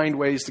trying to find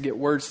ways to get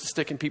words to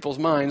stick in people's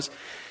minds.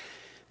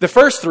 The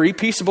first three,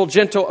 peaceable,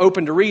 gentle,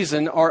 open to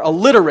reason, are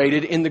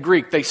alliterated in the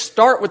Greek. They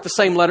start with the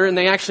same letter and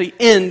they actually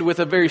end with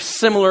a very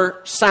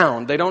similar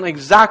sound. They don't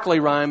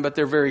exactly rhyme, but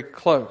they're very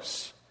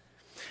close.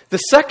 The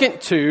second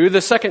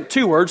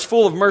two words,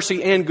 full of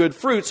mercy and good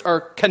fruits,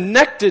 are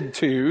connected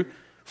to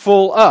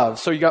full of.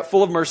 So you got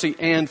full of mercy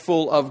and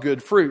full of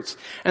good fruits.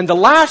 And the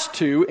last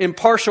two,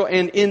 impartial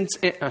and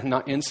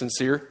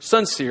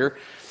sincere,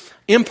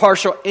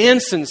 impartial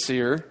and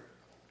sincere,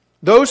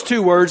 those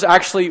two words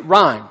actually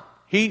rhyme.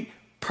 He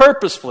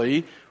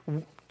purposefully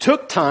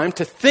took time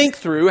to think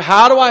through,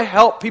 how do I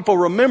help people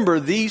remember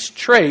these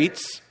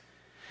traits?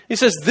 He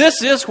says,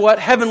 this is what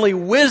heavenly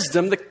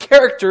wisdom, the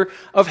character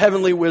of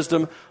heavenly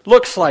wisdom,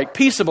 looks like.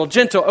 Peaceable,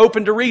 gentle,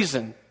 open to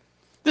reason.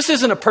 This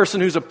isn't a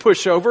person who's a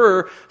pushover,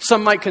 or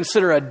some might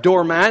consider a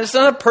doormat. It's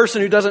not a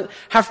person who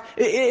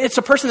it's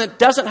a person that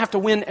doesn't have to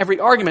win every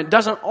argument,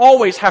 doesn't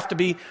always have to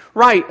be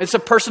right. It's a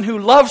person who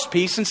loves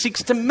peace and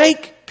seeks to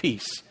make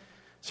peace.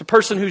 It's a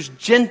person who's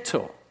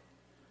gentle.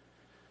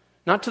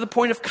 Not to the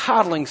point of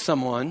coddling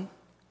someone.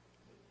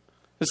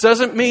 This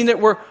doesn't mean that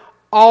we're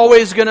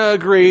always going to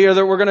agree or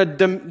that we're going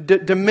to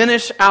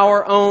diminish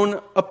our own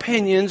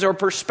opinions or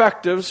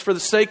perspectives for the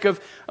sake of...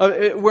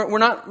 we're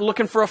not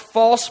looking for a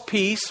false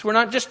peace. We're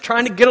not just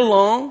trying to get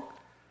along.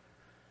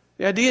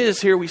 The idea is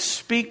here we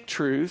speak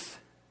truth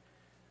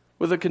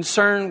with a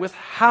concern with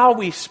how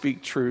we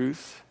speak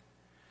truth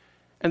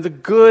and the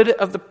good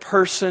of the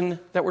person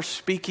that we're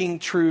speaking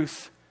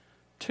truth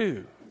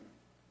to.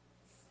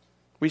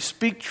 We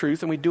speak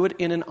truth and we do it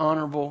in an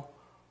honorable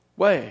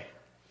way.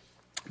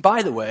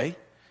 By the way,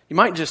 you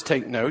might just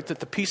take note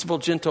that the peaceable,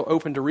 gentle,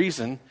 open to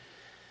reason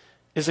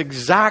is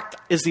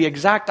the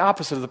exact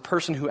opposite of the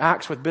person who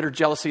acts with bitter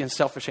jealousy and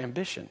selfish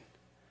ambition.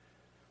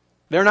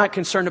 They're not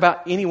concerned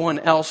about anyone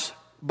else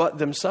but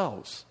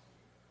themselves.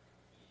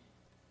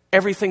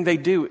 Everything they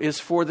do is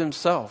for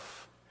themselves.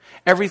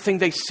 Everything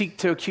they seek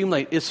to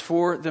accumulate is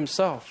for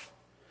themselves.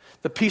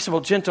 The peaceable,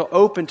 gentle,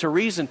 open to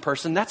reason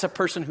person, that's a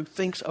person who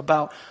thinks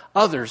about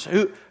others.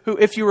 Who,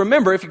 if you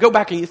remember, if you go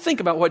back and you think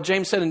about what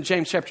James said in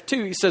James chapter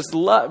 2, he says,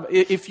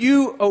 if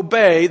you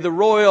obey the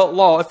royal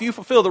law, if you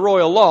fulfill the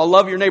royal law,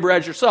 love your neighbor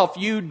as yourself,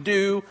 you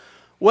do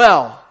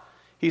well.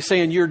 He's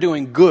saying you're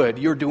doing good,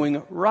 you're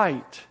doing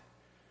right.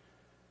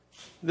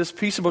 This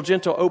peaceable,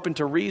 gentle, open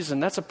to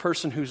reason, that's a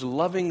person who's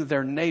loving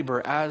their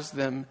neighbor as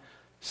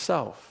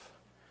themselves.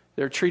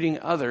 They're treating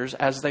others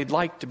as they'd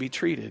like to be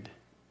treated.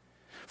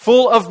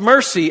 Full of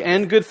mercy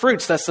and good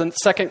fruits. That's the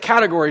second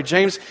category.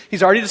 James,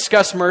 he's already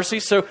discussed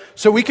mercy, so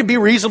we can be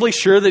reasonably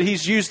sure that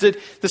he's used it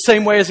the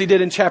same way as he did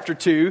in chapter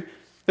 2.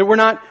 That we're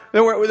not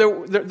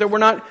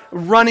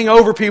running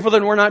over people,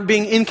 that we're not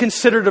being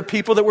inconsiderate of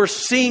people, that we're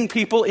seeing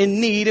people in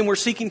need and we're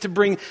seeking to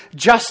bring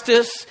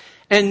justice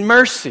and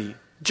mercy,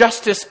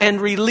 justice and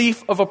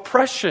relief of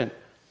oppression.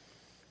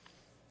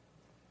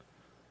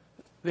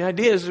 The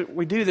idea is that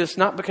we do this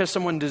not because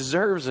someone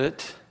deserves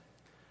it,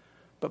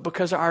 but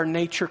because our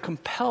nature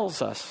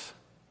compels us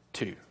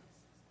to.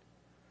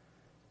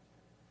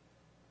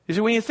 You see,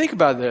 when you think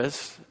about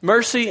this,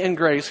 mercy and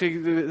grace,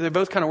 they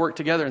both kind of work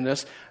together in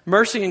this.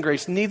 Mercy and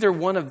grace, neither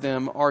one of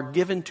them are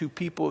given to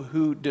people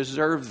who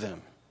deserve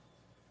them.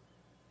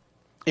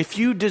 If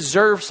you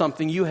deserve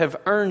something, you have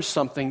earned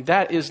something,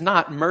 that is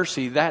not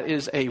mercy, that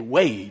is a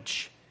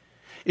wage.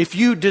 If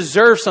you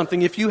deserve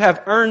something, if you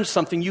have earned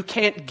something, you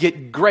can't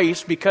get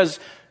grace because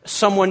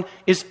someone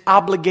is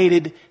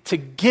obligated to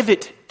give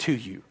it to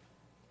you.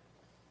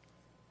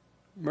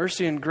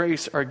 Mercy and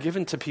grace are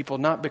given to people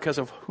not because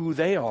of who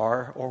they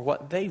are or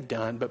what they've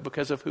done, but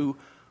because of who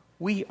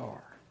we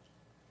are.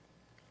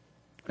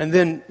 And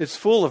then it's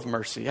full of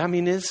mercy. I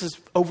mean, this is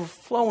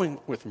overflowing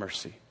with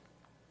mercy.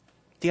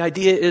 The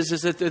idea is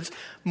that it's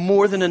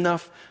more than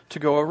enough to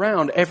go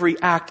around. Every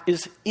act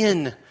is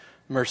in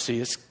mercy.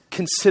 It's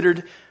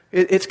considering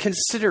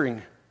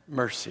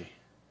mercy.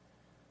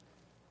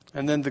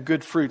 And then the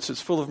good fruits.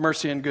 It's full of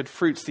mercy and good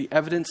fruits. The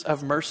evidence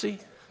of mercy,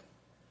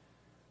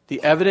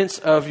 the evidence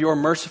of your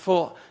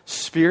merciful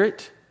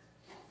spirit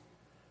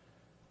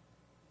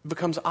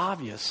becomes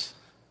obvious,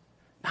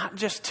 not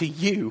just to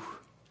you,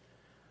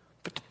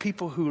 but to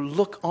people who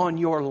look on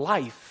your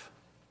life.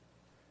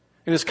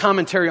 In his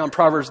commentary on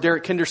Proverbs,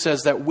 Derek Kinder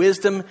says that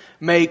wisdom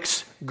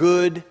makes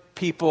good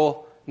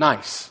people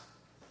nice.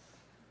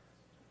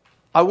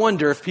 I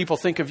wonder if people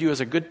think of you as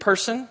a good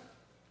person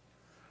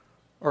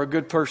or a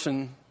good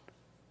person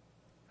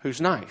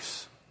who's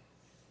nice.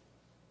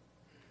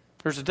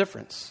 There's a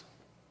difference.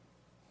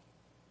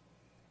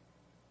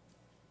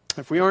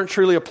 If we aren't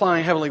truly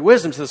applying heavenly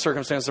wisdom to the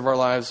circumstances of our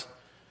lives,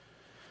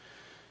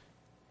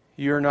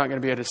 you're not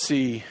going to be able to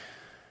see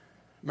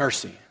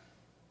mercy.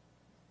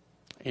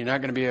 You're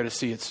not going to be able to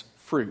see its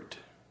fruit.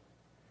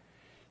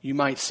 You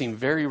might seem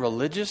very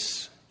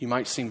religious. You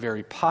might seem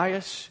very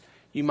pious.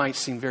 You might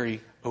seem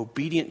very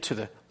obedient to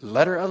the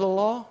letter of the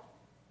law.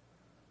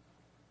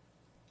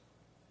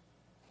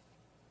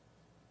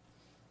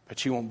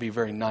 But you won't be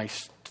very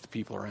nice to the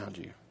people around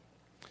you.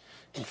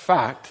 In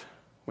fact,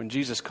 when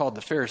Jesus called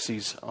the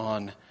Pharisees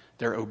on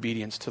their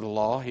obedience to the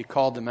law, he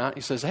called them out.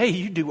 He says, hey,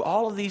 you do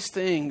all of these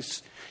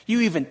things.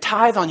 You even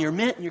tithe on your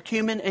mint and your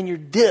cumin and your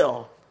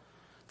dill.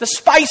 The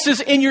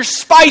spices in your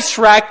spice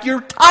rack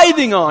you're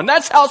tithing on.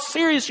 That's how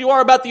serious you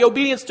are about the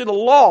obedience to the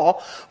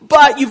law.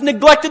 But you've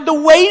neglected the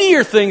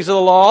weightier things of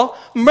the law,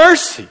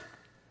 mercy.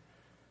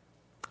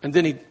 And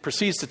then he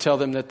proceeds to tell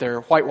them that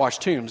they're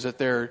whitewashed tombs, that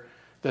they're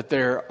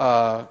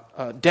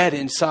dead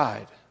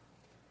inside,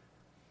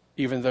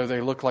 even though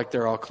they look like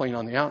they're all clean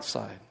on the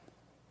outside.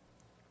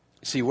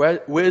 See,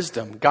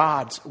 wisdom,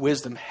 God's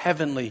wisdom,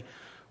 heavenly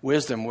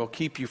wisdom will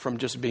keep you from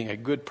just being a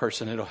good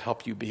person. It'll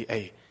help you be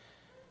a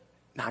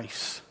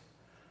nice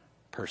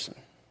person.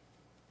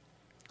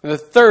 The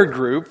third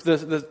group,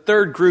 the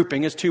third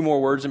grouping is two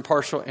more words,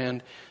 impartial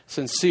and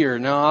sincere.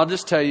 Now, I'll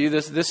just tell you,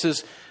 this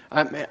is,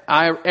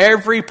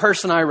 every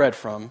person I read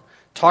from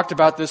talked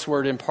about this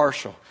word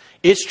impartial.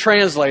 It's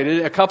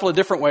translated a couple of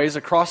different ways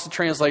across the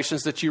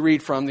translations that you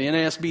read from. The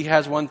NASB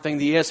has one thing,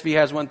 the ESV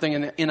has one thing,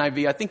 and the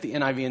NIV, I think the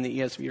NIV and the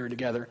ESV are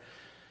together.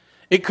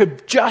 It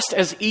could just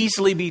as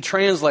easily be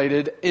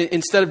translated,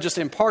 instead of just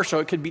impartial,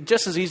 it could be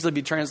just as easily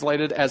be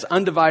translated as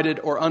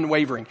undivided or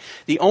unwavering.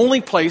 The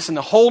only place in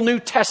the whole New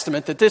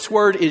Testament that this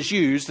word is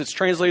used, that's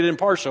translated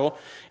impartial,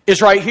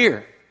 is right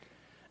here.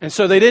 And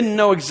so they didn't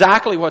know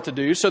exactly what to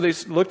do, so they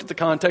looked at the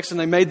context and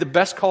they made the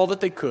best call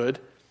that they could.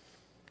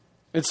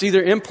 It's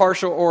either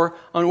impartial or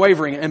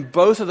unwavering, and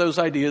both of those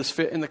ideas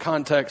fit in the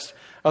context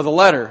of the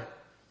letter.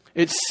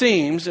 It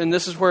seems, and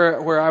this is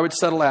where I would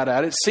settle out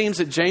at, it seems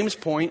that James'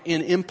 point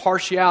in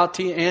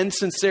impartiality and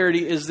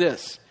sincerity is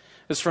this.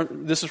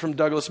 This is from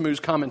Douglas Moo's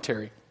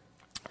commentary.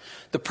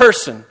 The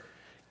person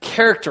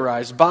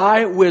characterized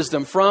by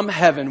wisdom from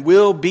heaven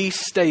will be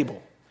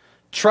stable,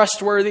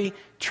 trustworthy,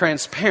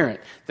 transparent,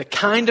 the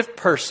kind of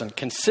person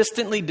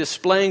consistently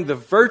displaying the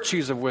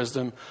virtues of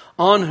wisdom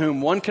on whom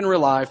one can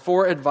rely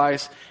for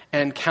advice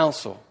and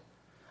counsel.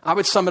 I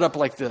would sum it up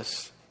like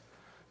this.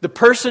 The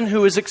person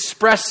who is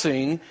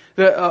expressing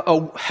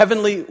a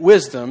heavenly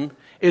wisdom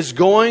is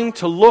going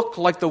to look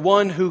like the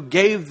one who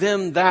gave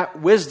them that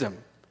wisdom.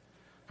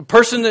 The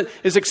person that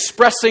is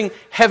expressing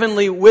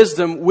heavenly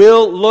wisdom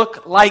will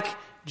look like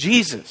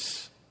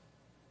Jesus.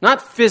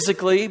 Not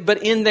physically,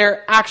 but in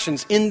their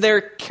actions, in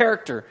their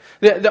character.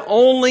 The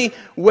only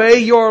way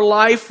your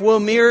life will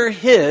mirror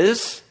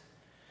His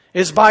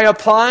is by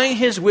applying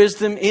His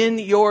wisdom in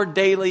your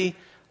daily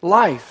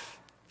life.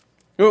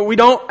 We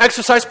don't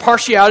exercise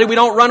partiality. We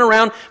don't run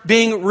around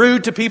being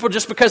rude to people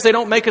just because they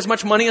don't make as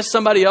much money as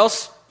somebody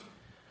else.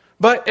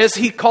 But as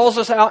he calls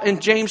us out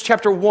in James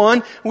chapter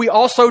 1, we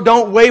also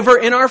don't waver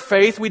in our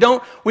faith. We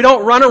don't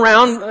run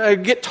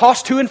around, get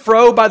tossed to and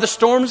fro by the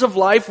storms of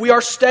life. We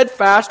are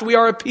steadfast. We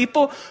are a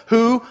people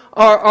who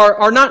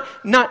are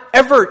not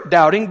ever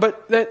doubting,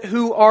 but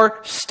who are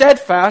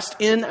steadfast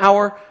in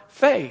our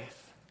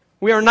faith.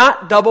 We are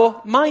not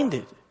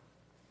double-minded.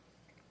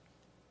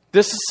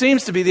 This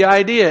seems to be the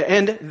idea,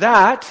 and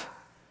that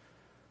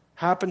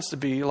happens to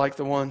be like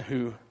the one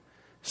who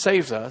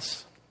saves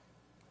us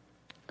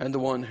and the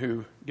one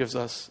who gives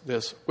us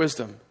this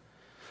wisdom.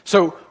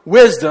 So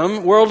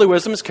wisdom, worldly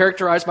wisdom, is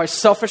characterized by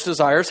selfish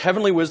desires.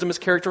 Heavenly wisdom is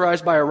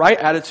characterized by a right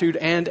attitude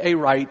and a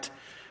right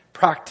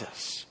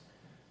practice.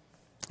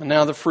 And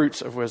now the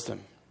fruits of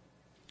wisdom.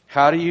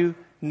 How do you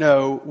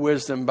know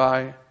wisdom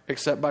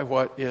except by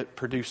what it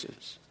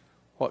produces?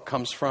 What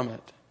comes from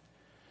it?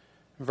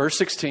 Verse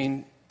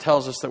 16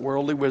 tells us that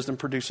worldly wisdom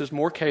produces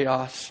more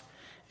chaos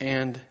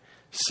and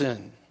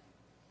sin.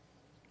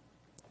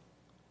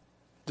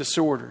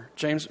 Disorder.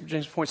 James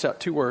points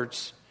out two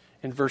words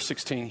in verse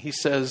 16. He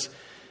says,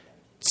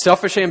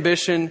 selfish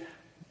ambition,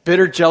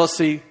 bitter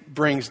jealousy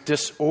brings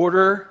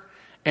disorder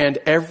and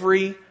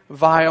every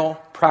vile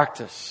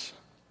practice.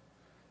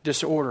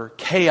 Disorder,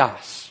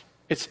 chaos.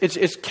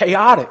 It's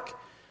chaotic.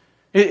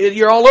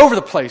 You're all over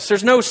the place.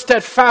 There's no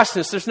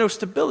steadfastness. There's no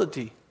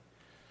stability.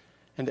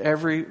 And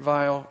every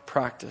vile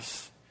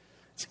practice.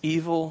 It's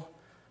evil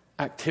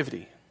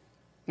activity.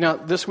 Now,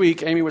 this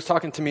week, Amy was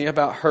talking to me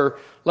about her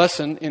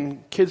lesson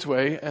in Kids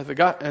Way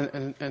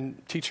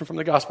and teaching from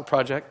the Gospel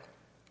Project,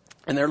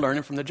 and they're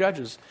learning from the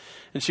Judges.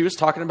 And she was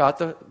talking about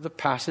the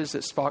passage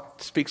that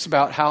speaks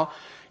about how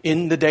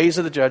in the days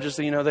of the Judges,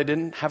 they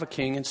didn't have a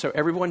king, and so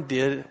everyone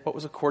did what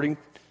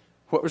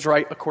was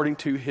right according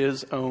to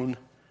his own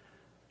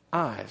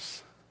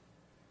eyes.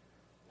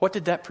 What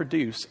did that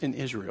produce in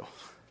Israel?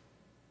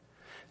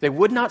 They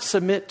would not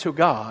submit to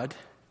God.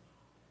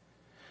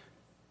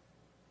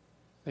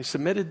 They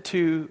submitted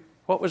to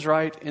what was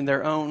right in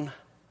their own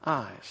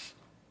eyes.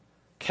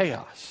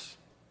 Chaos.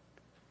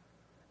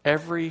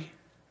 Every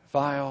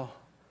vile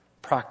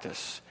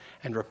practice.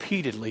 And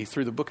repeatedly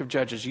through the book of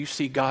Judges, you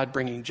see God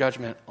bringing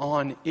judgment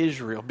on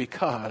Israel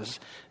because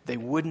they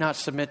would not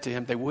submit to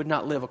him. They would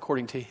not live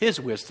according to his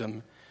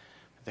wisdom.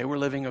 They were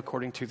living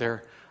according to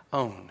their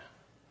own.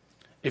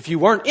 If you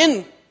weren't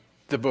in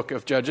the book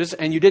of Judges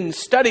and you didn't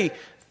study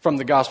from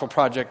the Gospel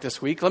Project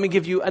this week, let me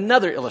give you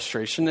another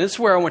illustration. This is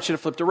where I want you to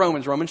flip to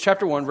Romans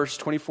chapter 1, verses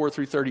 24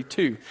 through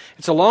 32.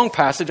 It's a long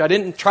passage. I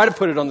didn't try to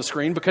put it on the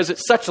screen because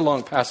it's such a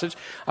long passage.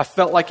 I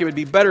felt like it would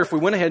be better if we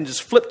went ahead and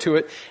just flipped to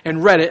it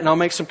and read it, and I'll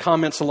make some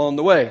comments along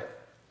the way.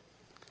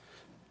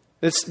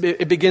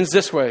 It begins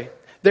this way.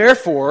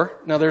 Therefore,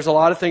 now there's a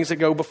lot of things that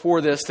go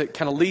before this that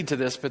kind of lead to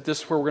this, but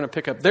this is where we're going to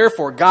pick up.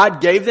 Therefore, God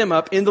gave them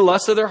up in the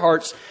lust of their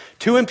hearts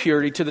to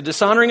impurity, to the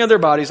dishonoring of their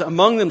bodies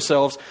among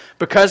themselves,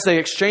 because they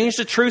exchanged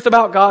the truth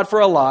about God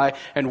for a lie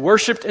and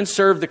worshipped and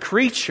served the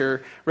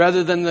creature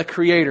rather than the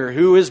Creator,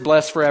 who is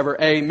blessed forever.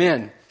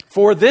 Amen.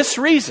 For this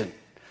reason,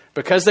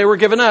 because they were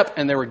given up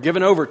and they were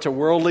given over to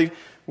worldly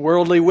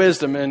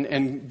wisdom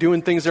and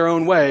doing things their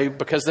own way,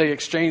 because they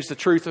exchanged the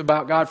truth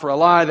about God for a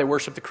lie, they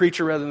worship the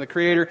creature rather than the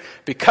Creator.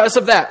 Because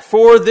of that,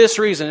 for this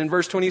reason, in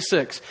verse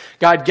 26,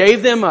 God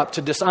gave them up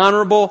to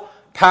dishonorable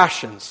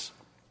passions.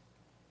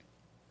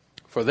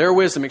 For their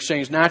women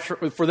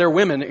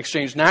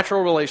exchanged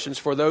natural relations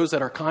for those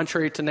that are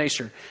contrary to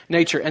nature.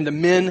 And the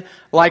men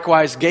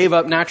likewise gave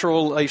up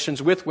natural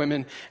relations with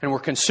women and were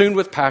consumed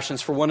with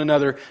passions for one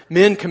another,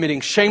 men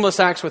committing shameless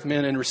acts with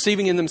men and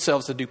receiving in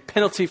themselves the due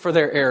penalty for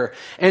their error.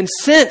 And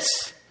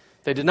since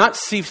they did not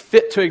see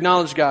fit to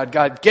acknowledge God,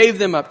 God gave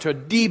them up to a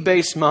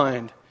debased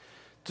mind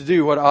to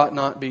do what ought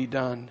not be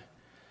done.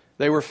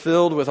 They were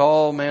filled with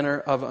all manner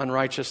of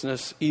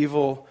unrighteousness,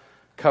 evil,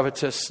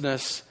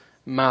 covetousness,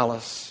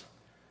 malice.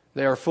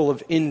 They are full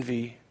of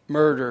envy,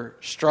 murder,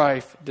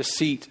 strife,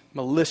 deceit,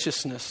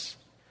 maliciousness.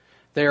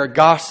 They are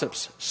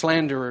gossips,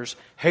 slanderers,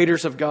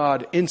 haters of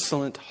God,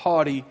 insolent,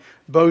 haughty,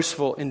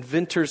 boastful,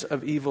 inventors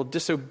of evil,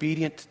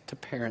 disobedient to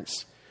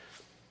parents.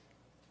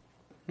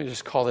 Let me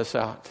just call this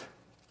out.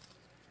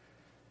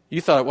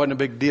 You thought it wasn't a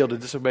big deal to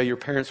disobey your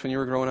parents when you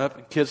were growing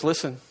up. Kids,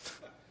 listen.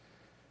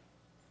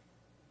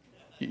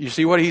 You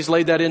see what he's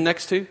laid that in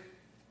next to?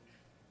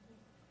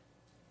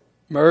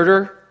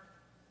 Murder,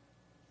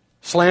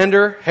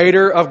 slander,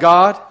 hater of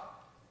God.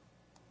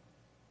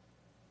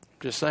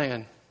 Just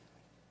saying.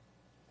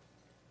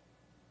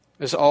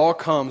 This all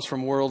comes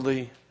from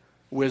worldly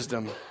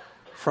wisdom,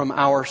 from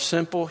our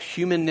simple,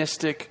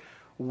 humanistic,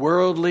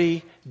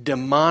 worldly,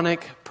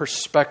 demonic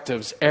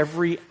perspectives.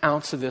 Every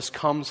ounce of this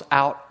comes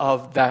out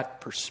of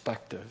that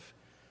perspective.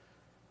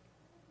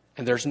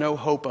 And there's no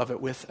hope of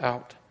it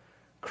without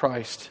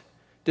Christ.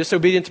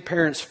 Disobedient to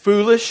parents,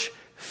 foolish,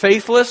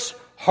 faithless,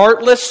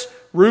 heartless,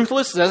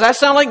 ruthless. Does that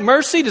sound like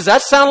mercy? Does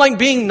that sound like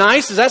being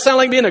nice? Does that sound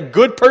like being a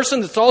good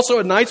person that's also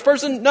a nice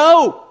person?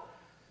 No.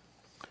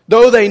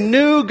 Though they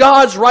knew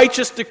God's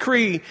righteous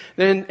decree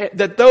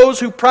that those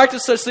who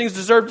practice such things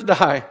deserve to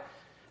die,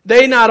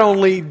 they not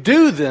only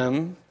do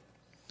them,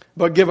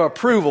 but give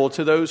approval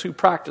to those who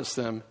practice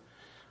them.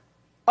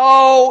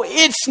 Oh,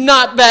 it's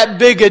not that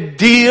big a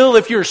deal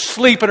if you're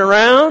sleeping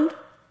around.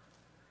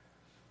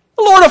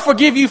 The Lord will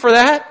forgive you for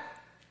that.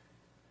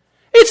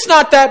 It's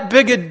not that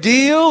big a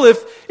deal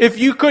if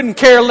you couldn't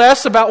care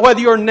less about whether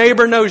your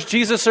neighbor knows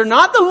Jesus or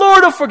not. The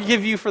Lord will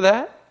forgive you for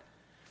that.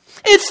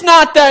 It's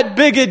not that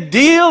big a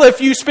deal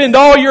if you spend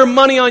all your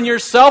money on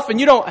yourself and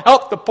you don't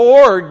help the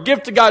poor or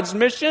give to God's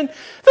mission.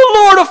 The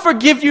Lord will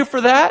forgive you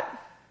for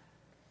that.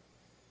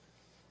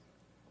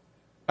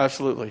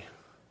 Absolutely.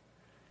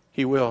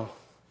 He will,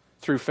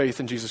 through faith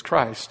in Jesus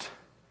Christ.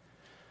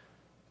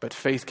 But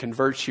faith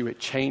converts you, it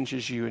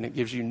changes you, and it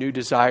gives you new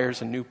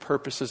desires and new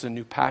purposes and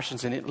new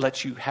passions, and it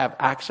lets you have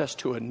access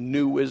to a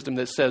new wisdom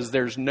that says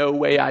there's no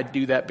way I'd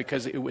do that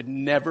because it would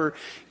never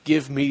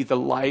give me the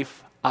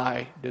life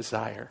I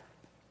desire.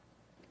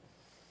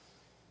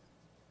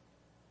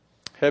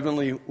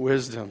 Heavenly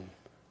wisdom,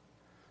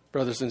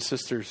 brothers and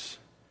sisters,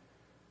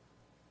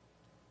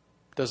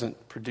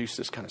 doesn't produce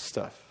this kind of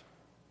stuff.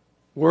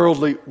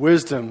 Worldly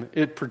wisdom,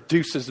 it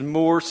produces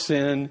more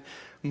sin,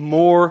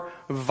 more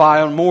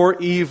vile, more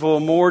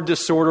evil, more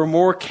disorder,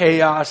 more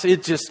chaos.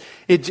 It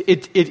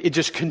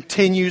just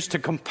continues to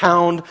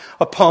compound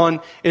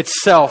upon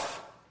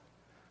itself.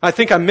 I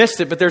think I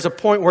missed it, but there's a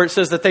point where it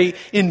says that they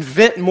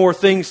invent more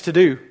things to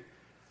do.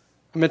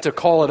 I meant to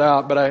call it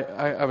out, but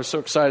I was so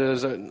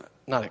excited.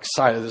 Not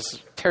excited, this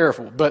is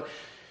terrible, but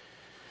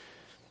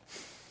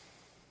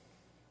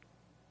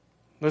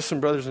listen,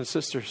 brothers and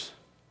sisters.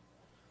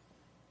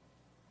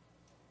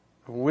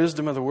 The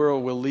wisdom of the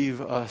world will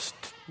leave us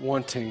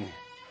wanting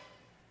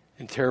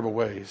in terrible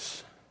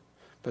ways.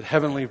 But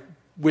heavenly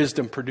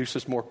wisdom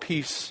produces more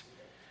peace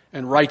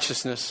and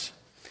righteousness.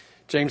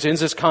 James ends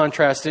this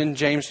contrast in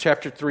James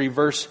chapter 3,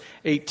 verse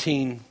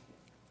 18.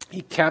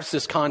 He caps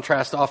this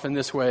contrast off in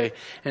this way.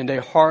 And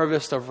a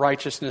harvest of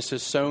righteousness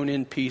is sown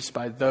in peace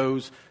by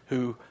those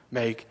who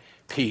make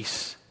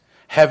peace.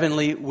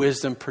 Heavenly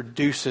wisdom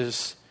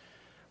produces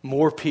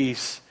more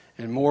peace,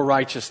 and more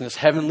righteousness.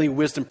 Heavenly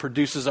wisdom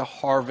produces a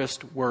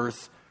harvest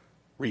worth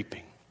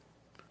reaping.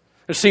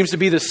 There seems to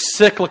be this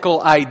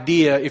cyclical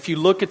idea. If you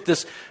look at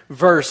this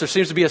verse, there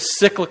seems to be a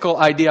cyclical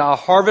idea. A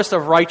harvest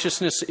of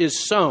righteousness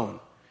is sown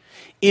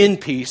in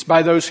peace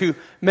by those who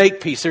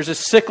make peace. There's a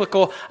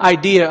cyclical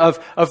idea of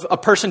a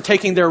person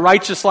taking their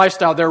righteous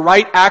lifestyle, their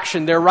right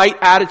action, their right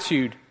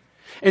attitude,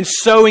 and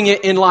sowing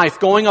it in life,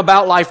 going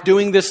about life,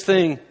 doing this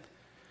thing,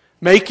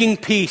 making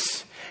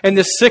peace. And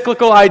this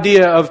cyclical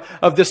idea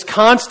of this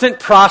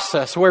constant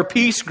process where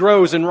peace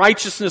grows and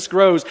righteousness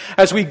grows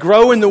as we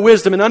grow in the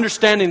wisdom and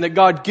understanding that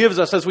God gives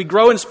us, as we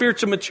grow in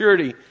spiritual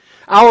maturity,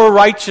 our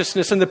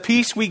righteousness and the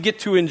peace we get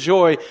to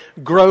enjoy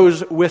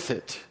grows with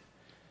it.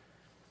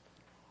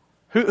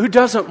 Who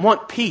doesn't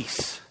want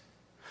peace?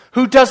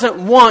 Who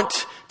doesn't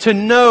want to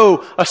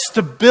know a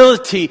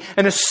stability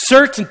and a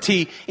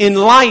certainty in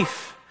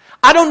life?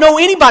 I don't know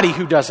anybody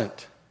who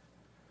doesn't.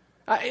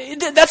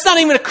 That's not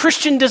even a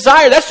Christian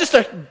desire. That's just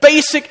a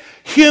basic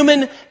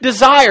human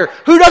desire.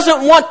 Who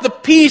doesn't want the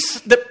peace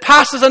that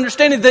passes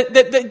understanding,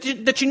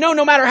 that you know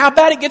no matter how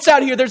bad it gets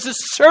out here, there's this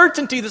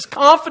certainty, this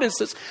confidence,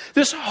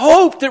 this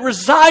hope that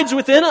resides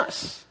within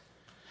us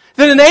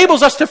that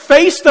enables us to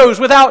face those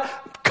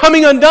without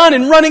coming undone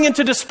and running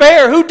into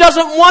despair. Who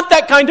doesn't want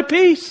that kind of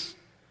peace?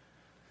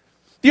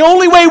 The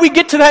only way we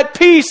get to that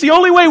peace, the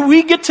only way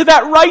we get to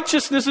that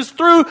righteousness is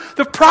through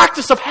the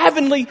practice of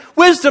heavenly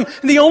wisdom.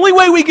 And the only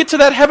way we get to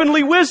that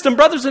heavenly wisdom,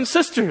 brothers and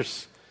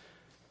sisters,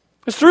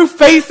 is through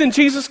faith in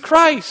Jesus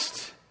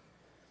Christ.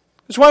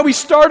 That's why we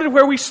started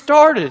where we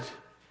started.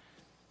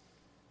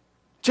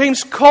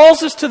 James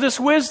calls us to this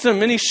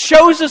wisdom, and he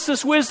shows us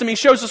this wisdom. He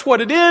shows us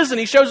what it is, and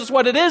he shows us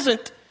what it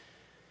isn't.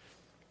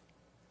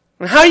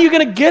 And how are you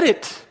going to get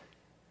it?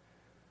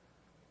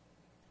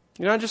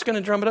 You're not just going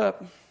to drum it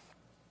up.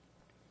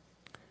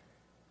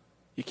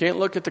 You can't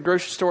look at the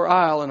grocery store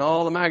aisle and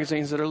all the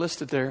magazines that are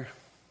listed there.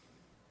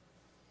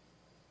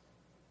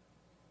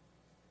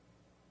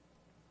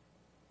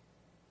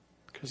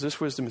 Because this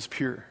wisdom is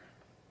pure.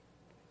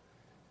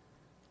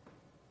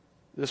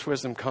 This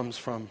wisdom comes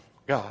from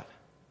God.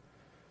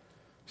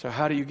 So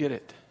how do you get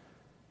it?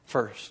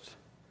 First,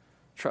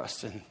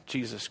 trust in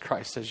Jesus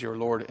Christ as your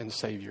Lord and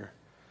Savior.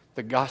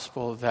 The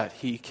gospel that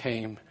He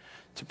came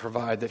to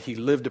provide, that He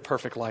lived a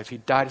perfect life. He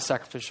died a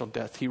sacrificial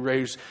death. He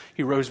rose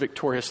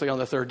victoriously on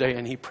the third day,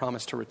 and He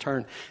promised to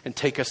return and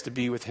take us to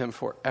be with Him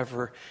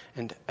forever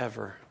and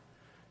ever.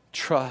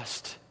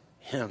 Trust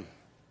Him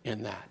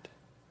in that.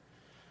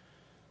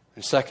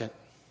 And second,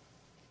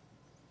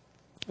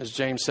 as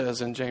James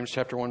says in James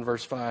chapter 1,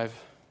 verse 5,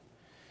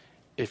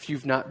 if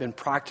you've not been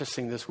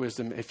practicing this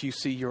wisdom, if you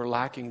see you're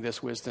lacking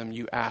this wisdom,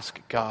 you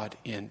ask God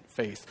in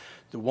faith.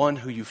 The one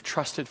who you've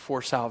trusted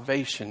for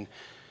salvation,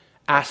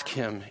 ask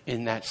Him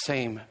in that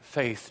same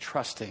faith,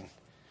 trusting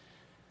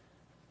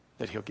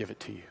that He'll give it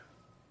to you.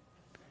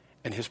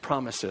 And His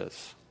promise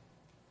is,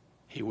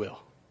 He will.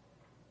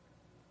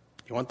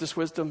 You want this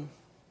wisdom?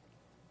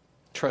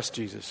 Trust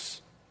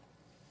Jesus.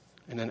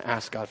 And then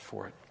ask God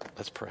for it.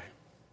 Let's pray.